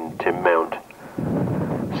 17, Tim Mount.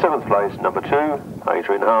 Seventh place, number 2,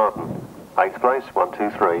 Adrian Harden. Eighth place,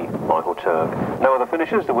 123, Michael Turk. No other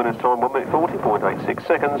finishers. The winner's time 1 minute 40.86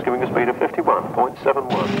 seconds, giving a speed of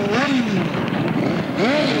 51.71.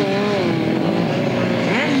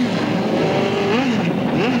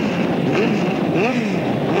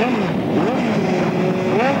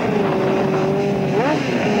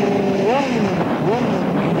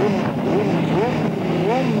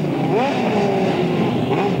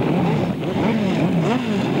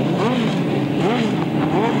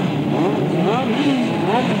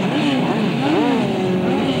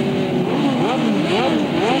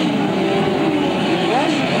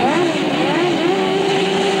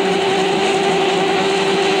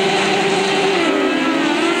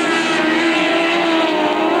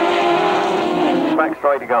 Back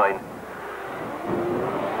straight again.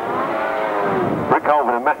 Rick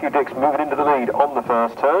Colvin and Matthew Dix moving into the lead on the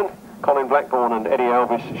first turn. Colin Blackburn and Eddie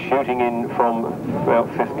Elvis shooting in from about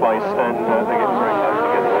 5th place, and they're getting very close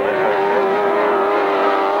together on their first turn.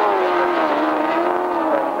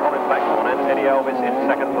 Colin Blackburn and Eddie Elvis in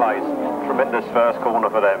 2nd place. Tremendous first corner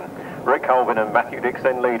for them. Rick Colvin and Matthew Dix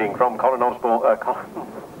then leading from Colin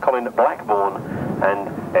Blackburn and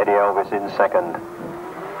Eddie Elvis in 2nd.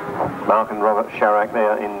 Mark and Robert Sharrack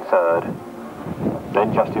there in 3rd.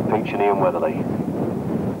 Then Justin Peach and Ian Weatherly.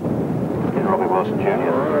 Then Robbie Wilson Jr.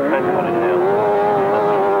 and Colin Hill.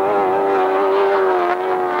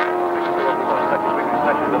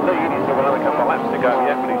 Snatches the lead. He's still got another couple of laps to go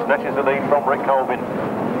yet, but he snatches the lead from Rick Colvin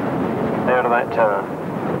out of that turn.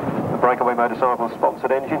 The Breakaway Motorcycle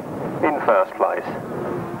sponsored engine in 1st place.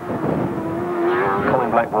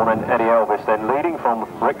 Colin Blackburn and Eddie Elvis then leading from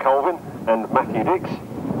Rick Colvin and Matthew Dix,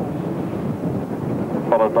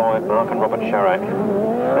 followed by Mark and Robert Sharrack.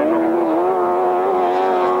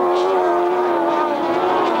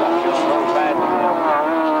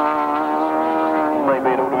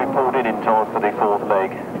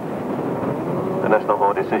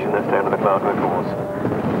 decision. That's down to the clerk of the course.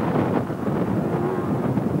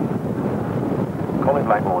 Colin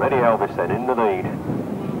Blackmore, Eddie Elvis then in the lead.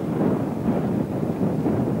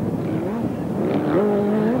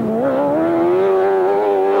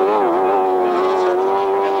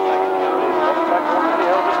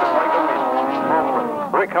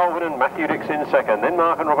 And Matthew Dix in second, then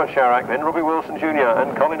Mark and Robert Sharrock, then Robbie Wilson Jr.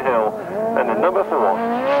 and Colin Hill, and then number 4,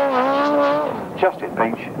 Justin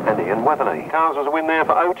Peach and Ian Weatherly. Cars was a win there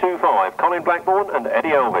for 025, Colin Blackburn and Eddie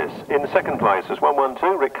Elvis. In second place is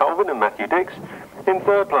 112, Rick Colvin and Matthew Dix. In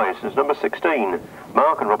third place is number 16,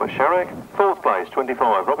 Mark and Robert Sharrock. Fourth place,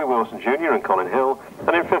 25, Robbie Wilson Jr. and Colin Hill.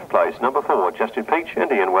 And in fifth place, number 4, Justin Peach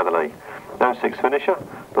and Ian Weatherly. No sixth finisher.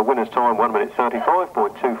 The winner's time 1 minute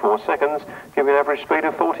 35.24 seconds, giving an average speed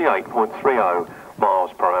of 48.30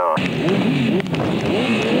 miles per hour.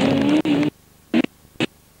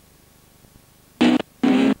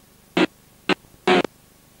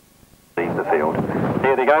 Leave the field.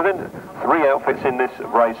 Here they go then. 3 outfits in this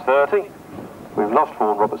race 30. We've lost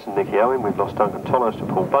Vaughan Robertson, Nicky Owen. We've lost Duncan Tollos to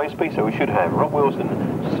Paul Baseby. So we should have Rob Wilson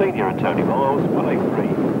Senior and Tony Miles, 183.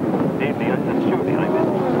 Ian Leon and Stuart Leamis,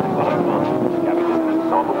 101. Gary Reynolds and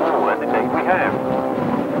Simon Wall. And indeed we have.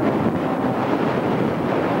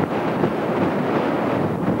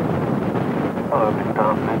 Hello, good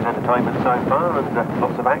afternoon's entertainment so far, and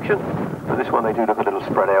lots of action. But this one they do look a little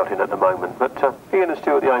spread out in at the moment. But Ian and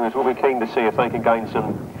Stuart Leamis will be keen to see if they can gain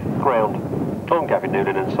some ground on Gavin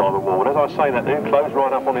Noonan and Simon Ward. As I say that, they'll close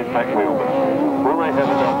right up on his back wheel, but will they have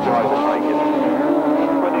enough to overtake him?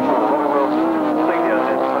 24, Robbie Wilson, Senior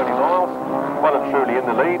and Tony Miles, well and truly in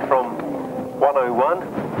the lead from 101,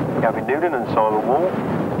 Gavin Noonan and Simon Ward.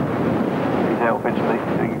 These outfits, the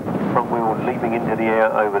front wheel leaping into the air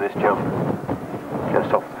over this jump,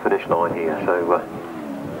 just off the finish line here, so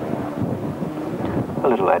a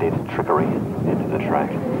little added trickery into the track.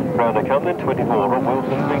 Round they come then, 24, Rob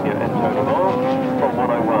Wilson Senior and Tony Miles. From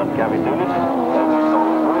 101, Gavin Noonan.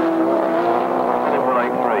 And then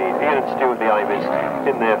 183, Ian and Stuart Leamis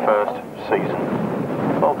in their first season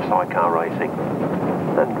of sidecar racing.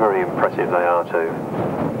 And very impressive they are too.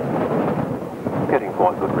 Getting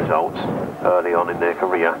quite good results early on in their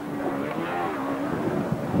career.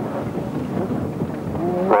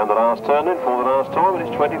 Round the last turn then, for the last time, and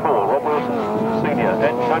it's 24, Rob Wilson Senior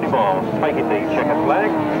and Tony Miles taking the checkered flag.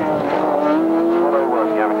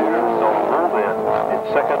 101, Gavin Noonan and Simon Wall there in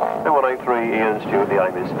second, and 183, Ian and Stuart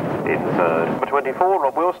Leamis in third. Number 24,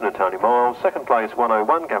 Rob Wilson and Tony Miles. Second place,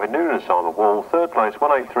 101, Gavin Noonan and Simon Wall. Third place,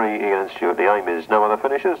 183, Ian and Stuart Leamis. No other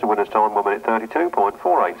finishers. The winner's time 1 minute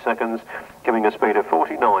 32.48 seconds, giving a speed of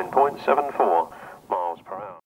 49.74.